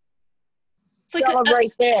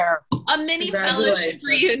celebrate there. A mini fellowship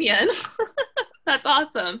reunion. That's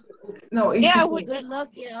awesome. No, yeah, well, good luck,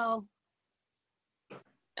 y'all.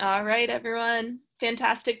 All right, everyone.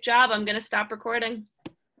 Fantastic job. I'm gonna stop recording.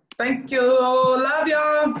 Thank you. Love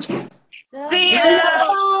y'all. See ya.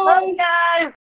 Bye, guys.